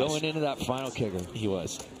 He was. Going into that final kicker. He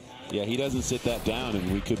was. Yeah, he doesn't sit that down,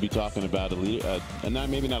 and we could be talking about a leader,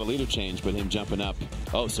 maybe not a leader change, but him jumping up.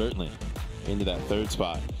 Oh, certainly. Into that third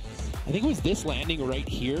spot. I think it was this landing right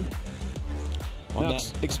here. Now,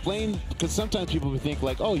 explain, because sometimes people would think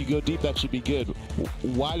like, oh, you go deep, that should be good.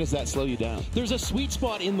 Why does that slow you down? There's a sweet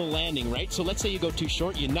spot in the landing, right? So let's say you go too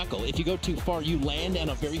short, you knuckle. If you go too far, you land on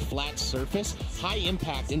a very flat surface, high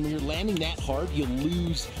impact, and when you're landing that hard, you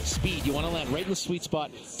lose speed. You want to land right in the sweet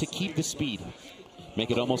spot to keep the speed.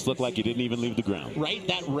 Make it almost look like you didn't even leave the ground. Right,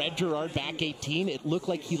 that Red Gerard back 18, it looked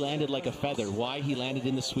like he landed like a feather. Why? He landed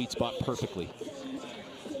in the sweet spot perfectly.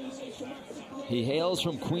 He hails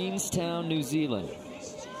from Queenstown, New Zealand.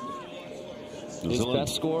 His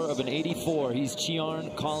best score of an 84. He's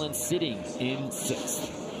Tiarn Collins sitting in 6th.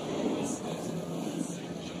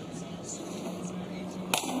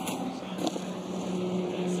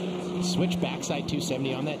 Switch backside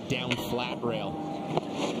 270 on that down flat rail.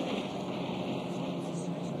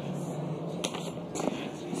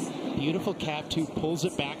 Beautiful cap 2, pulls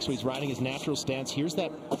it back so he's riding his natural stance. Here's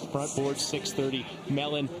that front board 630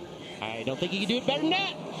 melon. I don't think he can do it better than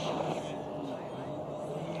that.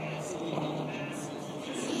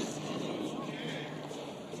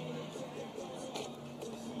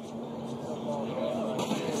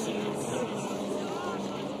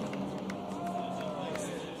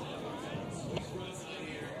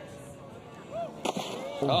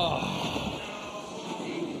 Oh.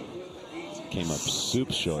 Came up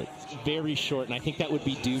soup short. Very short, and I think that would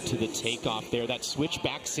be due to the takeoff there. That switch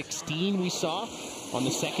back 16 we saw on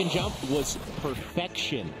the second jump was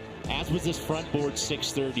perfection, as was this front board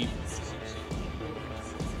 630.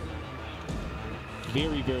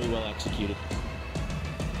 Very, very well executed.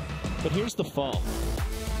 But here's the fall.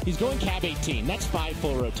 He's going cab 18. That's 5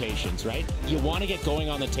 full rotations, right? You want to get going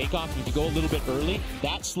on the takeoff. If you go a little bit early,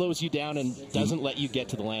 that slows you down and doesn't let you get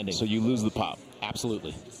to the landing. So you lose the pop.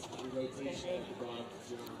 Absolutely.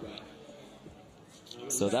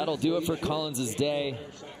 So that'll do it for Collins' day.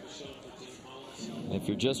 If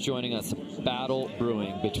you're just joining us, battle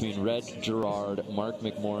brewing between Red Gerard, Mark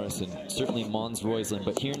McMorris, and certainly Mons Roisland.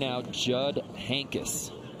 But here now, Judd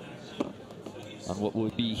Henkes on what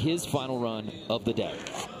would be his final run of the day.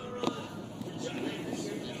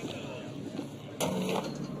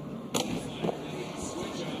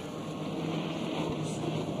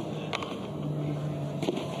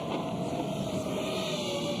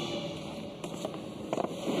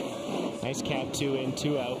 Nice cab 2 in,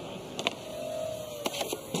 2 out.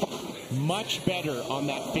 Much better on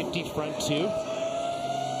that 50 front 2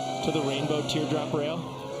 to the rainbow teardrop rail.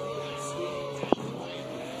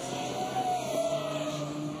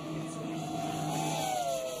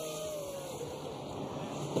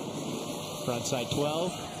 Frontside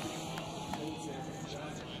 12.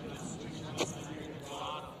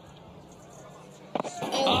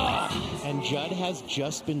 And Judd has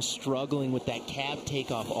just been struggling with that cab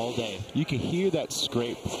takeoff all day. You can hear that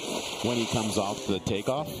scrape when he comes off the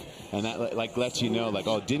takeoff, and that like lets you know, like,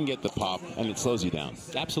 oh, it didn't get the pop, and it slows you down.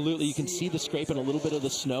 Absolutely. You can see the scrape and a little bit of the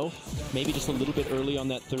snow, maybe just a little bit early on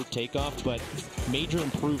that third takeoff, but major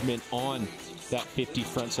improvement on that 50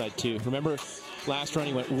 frontside 2. Remember, last run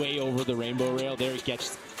he went way over the rainbow rail. There he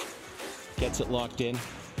gets it locked in.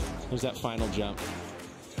 There's that final jump.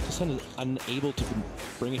 Just unable to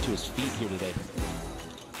bring it to his feet here today.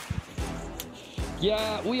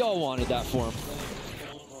 Yeah, we all wanted that for him.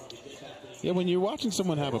 Yeah, when you're watching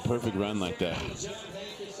someone have a perfect run like that,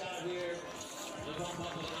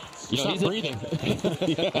 you know, he's breathing.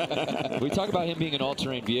 We talk about him being an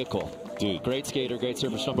all-terrain vehicle. Dude, great skater, great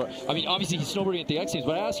surfer, snowboarder. I mean, obviously he's snowboarding at the X Games,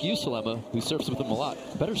 but I ask you, Salema, who surfs with him a lot,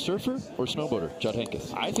 better surfer or snowboarder, Judd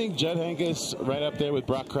Henkes? I think Judd Henkes right up there with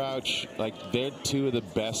Brock Crouch. Like, they're two of the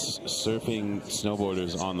best surfing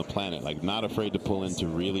snowboarders on the planet. Like, not afraid to pull into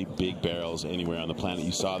really big barrels anywhere on the planet.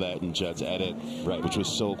 You saw that in Judd's edit, right, which was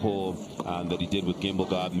so cool that he did with Gimbal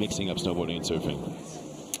God, mixing up snowboarding and surfing.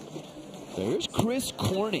 There's Chris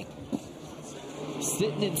Corning,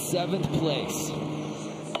 sitting in 7th place.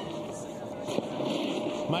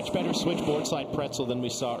 Much better switchboard slide pretzel than we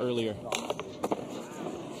saw earlier.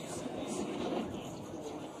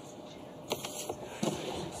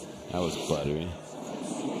 That was buttery.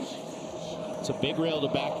 It's a big rail to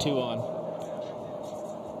back 2 on.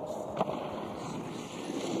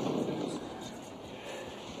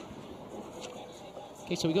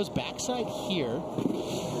 Okay, so he goes backside here.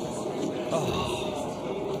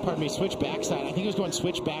 Oh, pardon me, switch backside. I think he was going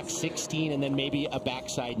switch back 16 and then maybe a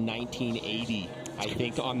backside 1980, I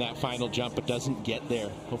think, on that final jump, but doesn't get there.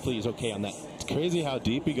 Hopefully he's okay on that. It's crazy how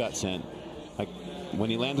deep he got sent. Like, when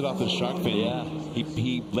he landed off the shark fin, yeah,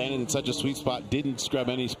 he landed in such a sweet spot, didn't scrub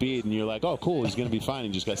any speed, and you're like, oh, cool, he's going to be fine.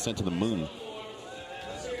 He just got sent to the moon.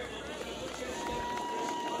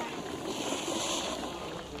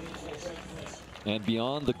 And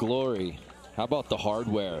beyond the glory, how about the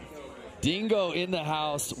hardware? Dingo in the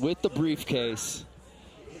house with the briefcase.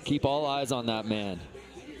 Keep all eyes on that man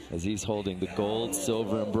as he's holding the gold,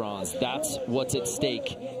 silver, and bronze. That's what's at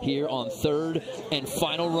stake here on 3rd and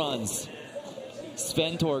final runs.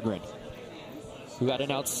 Sven Thorgren, who had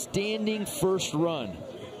an outstanding first run,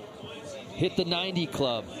 hit the 90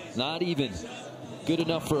 club, not even good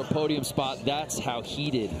enough for a podium spot. That's how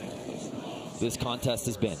heated this contest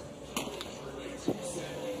has been.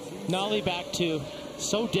 Nollie back 2.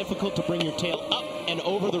 So difficult to bring your tail up and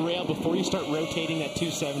over the rail before you start rotating that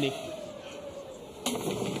 270.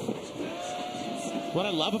 What I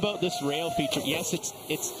love about this rail feature, yes,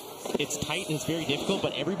 it's tight and it's very difficult,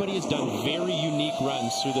 but everybody has done very unique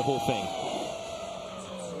runs through the whole thing.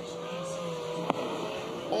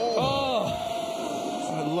 Oh!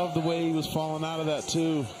 I love the way he was falling out of that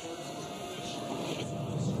too.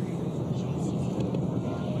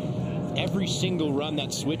 Every single run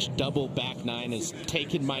that switch double back 9 has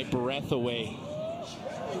taken my breath away.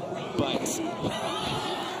 But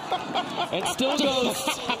and still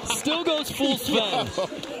goes full Sven.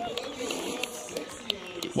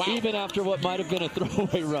 Wow. Even after what might have been a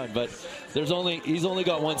throwaway run, but he's only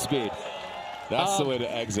got 1 speed. That's the way to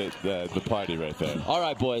exit the party right there. All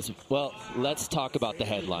right, boys. Well, let's talk about the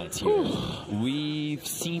headlines here. We've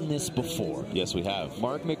seen this before. Yes, we have.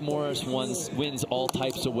 Mark McMorris wins all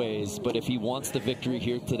types of ways, but if he wants the victory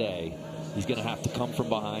here today, he's going to have to come from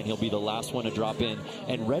behind. He'll be the last one to drop in.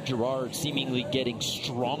 And Red Gerard seemingly getting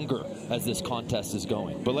stronger as this contest is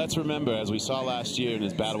going. But let's remember, as we saw last year in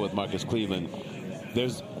his battle with Marcus Cleveland,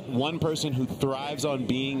 there's one person who thrives on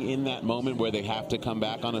being in that moment where they have to come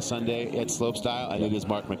back on a Sunday at slopestyle, and it is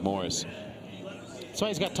Mark McMorris. That's why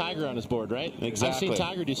he's got Tiger on his board, right? Exactly. I've seen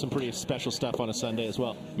Tiger do some pretty special stuff on a Sunday as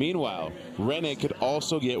well. Meanwhile, Rene could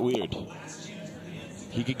also get weird.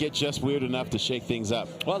 He could get just weird enough to shake things up.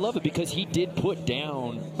 Well, I love it because he did put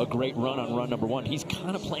down a great run on run number 1. He's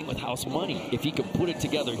kind of playing with house money. If he can put it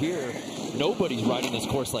together here, nobody's riding this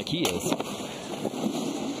course like he is.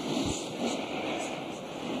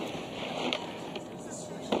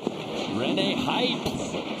 Rene hype.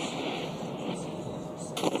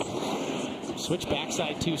 Switch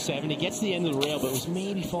backside 270. Gets the end of the rail, but was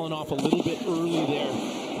maybe falling off a little bit early there.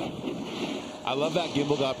 I love that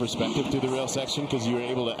gimbal dot perspective through the rail section because you're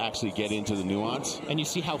able to actually get into the nuance. And you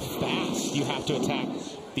see how fast you have to attack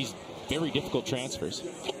these very difficult transfers.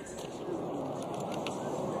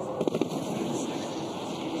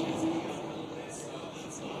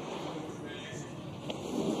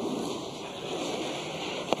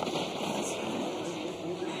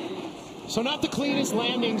 So not the cleanest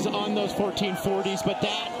landings on those 1440s, but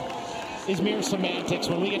that is mere semantics.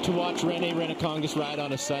 When we get to watch Rene Rinnekangas ride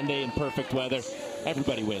on a Sunday in perfect weather,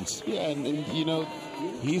 everybody wins. Yeah, and you know,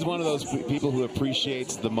 he's one of those people who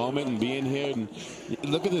appreciates the moment and being here. And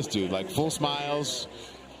look at this dude, like full smiles,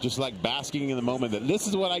 just like basking in the moment that this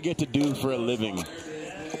is what I get to do for a living.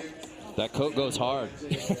 That coat goes hard.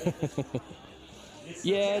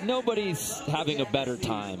 Yeah, nobody's having a better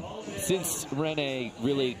time since Rene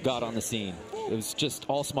really got on the scene. It was just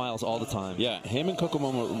all smiles all the time. Yeah, him and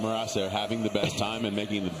Kokomo Marase are having the best time and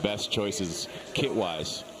making the best choices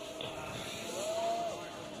kit-wise.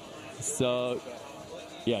 So,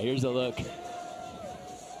 yeah, here's a look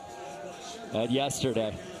at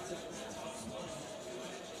yesterday.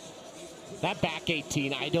 That back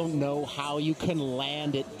 18, I don't know how you can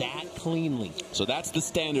land it that cleanly. So that's the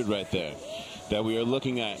standard right there that we are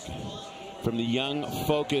looking at from the young,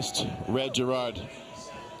 focused Red Gerard.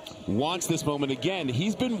 Wants this moment again.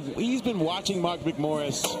 He's been watching Mark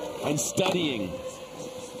McMorris and studying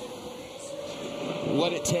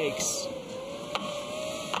what it takes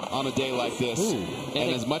on a day like this. Ooh.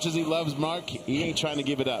 And as much as he loves Mark, he ain't trying to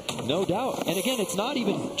give it up. No doubt. And again, it's not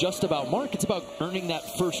even just about Mark. It's about earning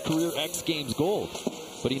that first career X Games gold.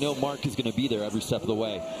 But you know Mark is going to be there every step of the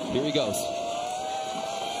way. Here he goes.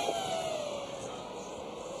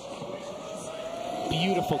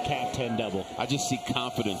 Beautiful cab 10 double. I just see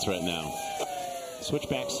confidence right now.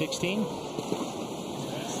 Switchback 16.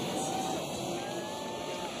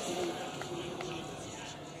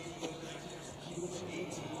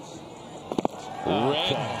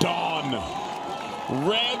 Red Dawn.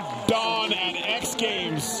 Red Dawn at X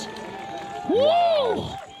Games. Woo!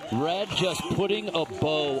 Red just putting a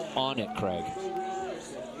bow on it, Craig.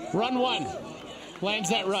 Run 1. Lands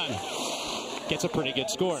that run. Gets a pretty good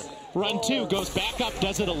score. Run 2 goes back up,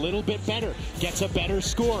 does it a little bit better, gets a better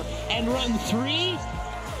score. And run 3,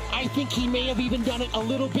 I think he may have even done it a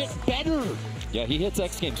little bit better. Yeah, he hits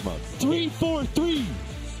X Games mode. 3, 4, 3.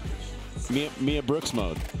 Mia Brooks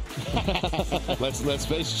mode. let's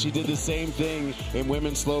face it, she did the same thing in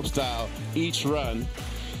women's slopestyle each run.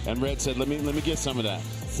 And Red said, let me get some of that.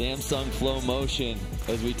 Samsung Flow Motion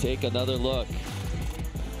as we take another look.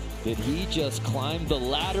 Did he just climb the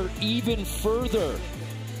ladder even further?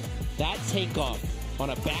 That takeoff on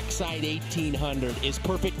a backside 1800 is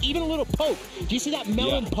perfect. Even a little poke. Do you see that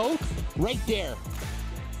melon poke? Right there.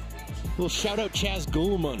 Little shout out Chaz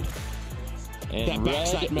Gulmund. And that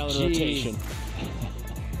backside melon rotation.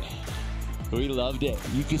 We loved it.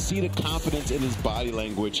 You can see the confidence in his body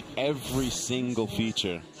language, every single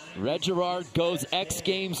feature. Red Gerard goes X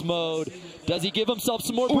Games mode. Does he give himself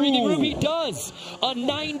some more breathing room? He does. A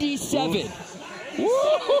 97.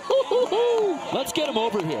 Let's get him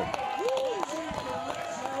over here.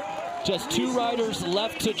 Just 2 riders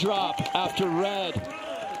left to drop after Red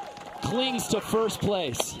clings to first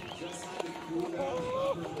place.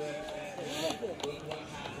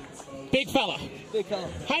 Big fella. Big fella.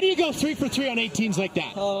 How do you go 3 for 3 on 18s like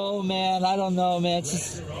that? Oh, man, I don't know, man. It's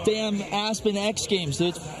just damn Aspen X Games,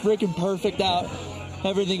 dude. It's freaking perfect out.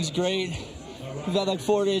 Everything's great. We've had like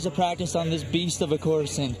 4 days of practice on this beast of a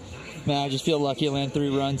course, and man, I just feel lucky to land 3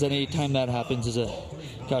 runs, and any time that happens is a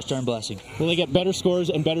Gosh darn blessing. Well, they get better scores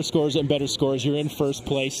and better scores and better scores. You're in first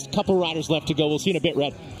place. Couple riders left to go. We'll see you in a bit,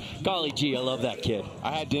 Red. Golly gee, I love that kid.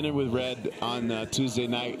 I had dinner with Red on Tuesday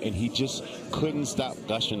night, and he just couldn't stop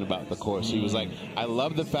gushing about the course. He was like, I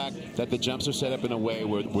love the fact that the jumps are set up in a way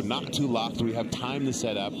where we're not too locked, we have time to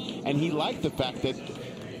set up. And he liked the fact that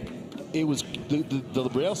it was the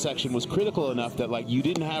rail section was critical enough that, like, you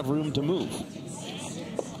didn't have room to move.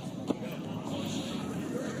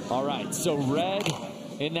 All right, so Red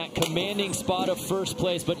in that commanding spot of first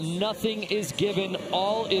place, but nothing is given,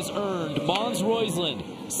 all is earned. Mons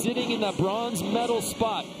Roisland sitting in that bronze medal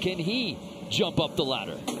spot. Can he jump up the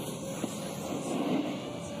ladder?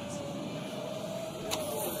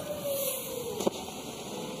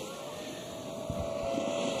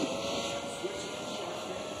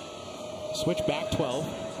 Switch back 12.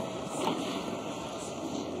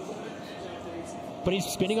 But he's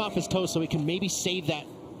spinning off his toes, so he can maybe save that.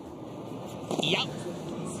 Yep.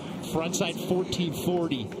 Frontside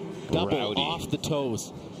 1440. Double Rowdy. off the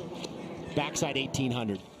toes. Backside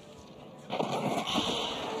 1800.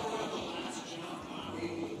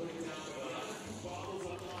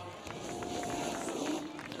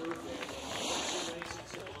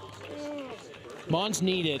 Mons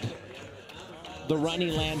needed the run he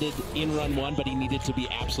landed in run 1, but he needed to be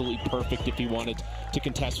absolutely perfect if he wanted to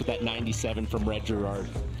contest with that 97 from Red Gerard.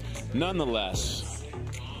 Nonetheless,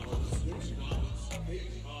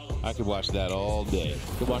 I could watch that all day.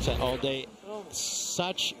 Could watch that all day.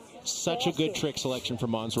 Such a good trick selection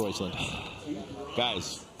from Mons Roisland.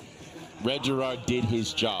 Guys, Red Gerard did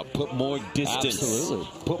his job. Put more distance. Absolutely.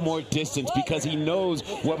 Put more distance because he knows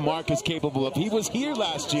what Mark is capable of. He was here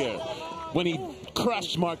last year when he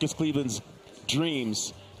crushed Marcus Cleveland's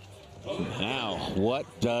dreams. Now, what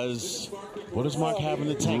does Mark have in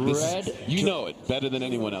the tank? You know it better than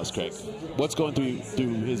anyone else, Craig. What's going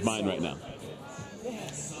through his mind right now?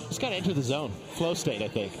 He's got to enter the zone. Flow state, I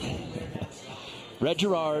think. Red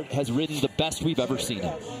Gerard has ridden the best we've ever seen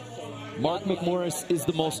him. Mark McMorris is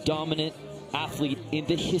the most dominant athlete in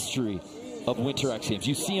the history of Winter X Games.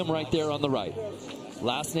 You see him right there on the right.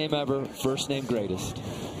 Last name ever, first name greatest.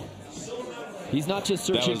 He's not just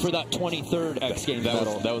searching for that 23rd X Games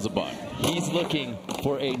medal. That was a butt. He's looking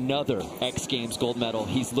for another X Games gold medal.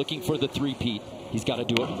 He's looking for the three-peat. He's got to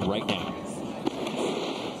do it right now.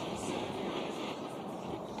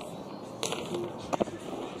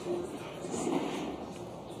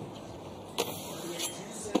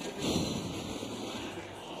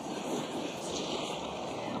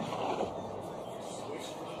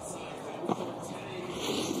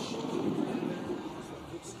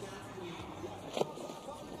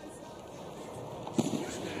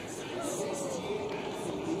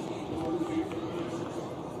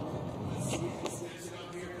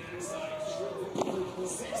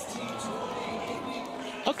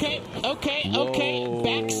 Okay.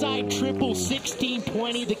 Backside triple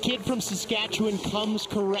 1620. The kid from Saskatchewan comes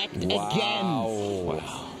correct again. Wow.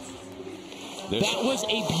 That was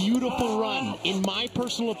a beautiful run. In my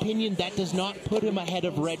personal opinion, that does not put him ahead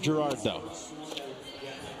of Red Gerard, though.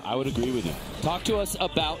 I would agree with you. Talk to us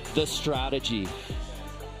about the strategy.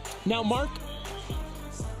 Now, Mark,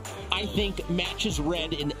 I think, matches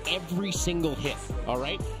Red in every single hit, all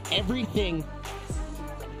right? Everything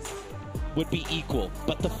would be equal,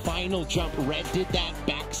 but the final jump, Red did that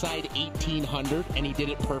backside 1800 and he did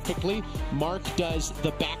it perfectly. Mark does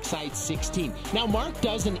the backside 16. Now Mark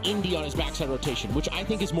does an Indy on his backside rotation, which I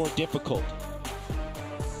think is more difficult,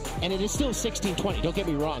 and it is still 1620, don't get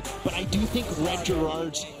me wrong, but I do think Red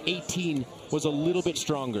Gerard's 18 was a little bit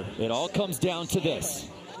stronger. It all comes down to this.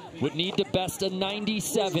 Would need to best a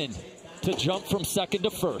 97 to jump from second to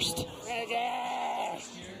first.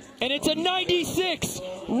 And it's a 96.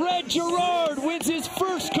 Red Gerard wins his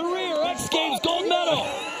first career X Games gold medal.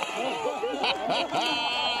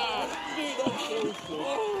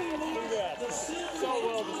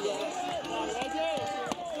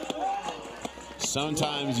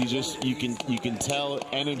 Sometimes you can tell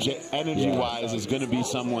energy-wise is going to be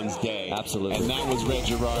someone's day. Absolutely. And that was Red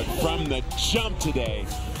Gerard from the jump today.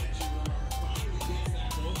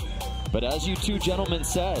 But as you two gentlemen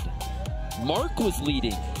said, Mark was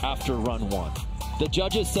leading after run 1. The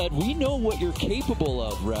judges said, we know what you're capable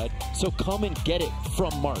of, Red, so come and get it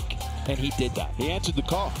from Mark. And he did that. He answered the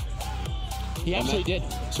call. He actually did.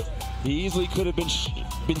 So he easily could have been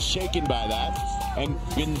shaken by that and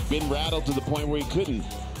been rattled to the point where he couldn't.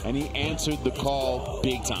 And he answered the call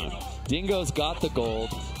big time. Dingo's got the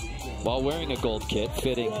gold while wearing a gold kit,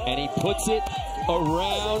 fitting, and he puts it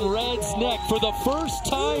around Red's neck for the first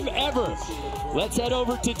time ever. Let's head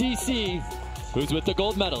over to DC, who's with the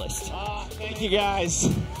gold medalist. Thank you, guys.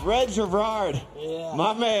 Red Gerard,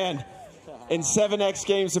 my man, in 7 X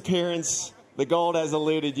Games appearance, the gold has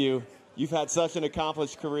eluded you. You've had such an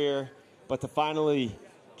accomplished career, but to finally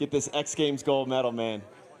get this X Games gold medal, man,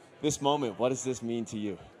 this moment, what does this mean to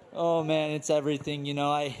you? Oh man, it's everything. You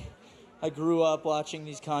know, I grew up watching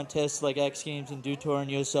these contests like X Games and Tour and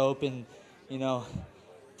US Open. You know,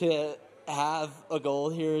 to have a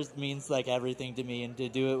gold here means like everything to me, and to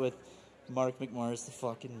do it with Mark McMorris, the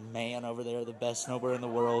fucking man over there, the best snowboarder in the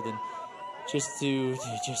world, and just to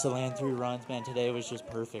land 3 runs, man, today was just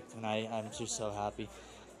perfect, and I'm just so happy.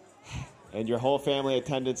 And your whole family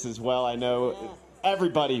attendance as well. I know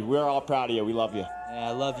everybody, we're all proud of you. We love you. Yeah,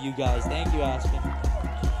 I love you guys. Thank you, Aspen.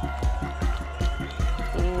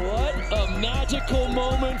 What a magical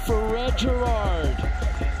moment for Red Gerard.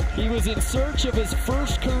 He was in search of his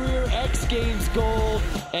first career X Games gold,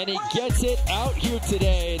 and he gets it out here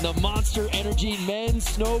today in the Monster Energy Men's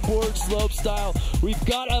Snowboard Slopestyle. We've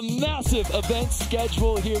got a massive event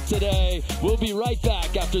schedule here today. We'll be right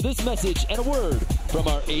back after this message and a word from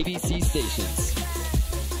our ABC stations.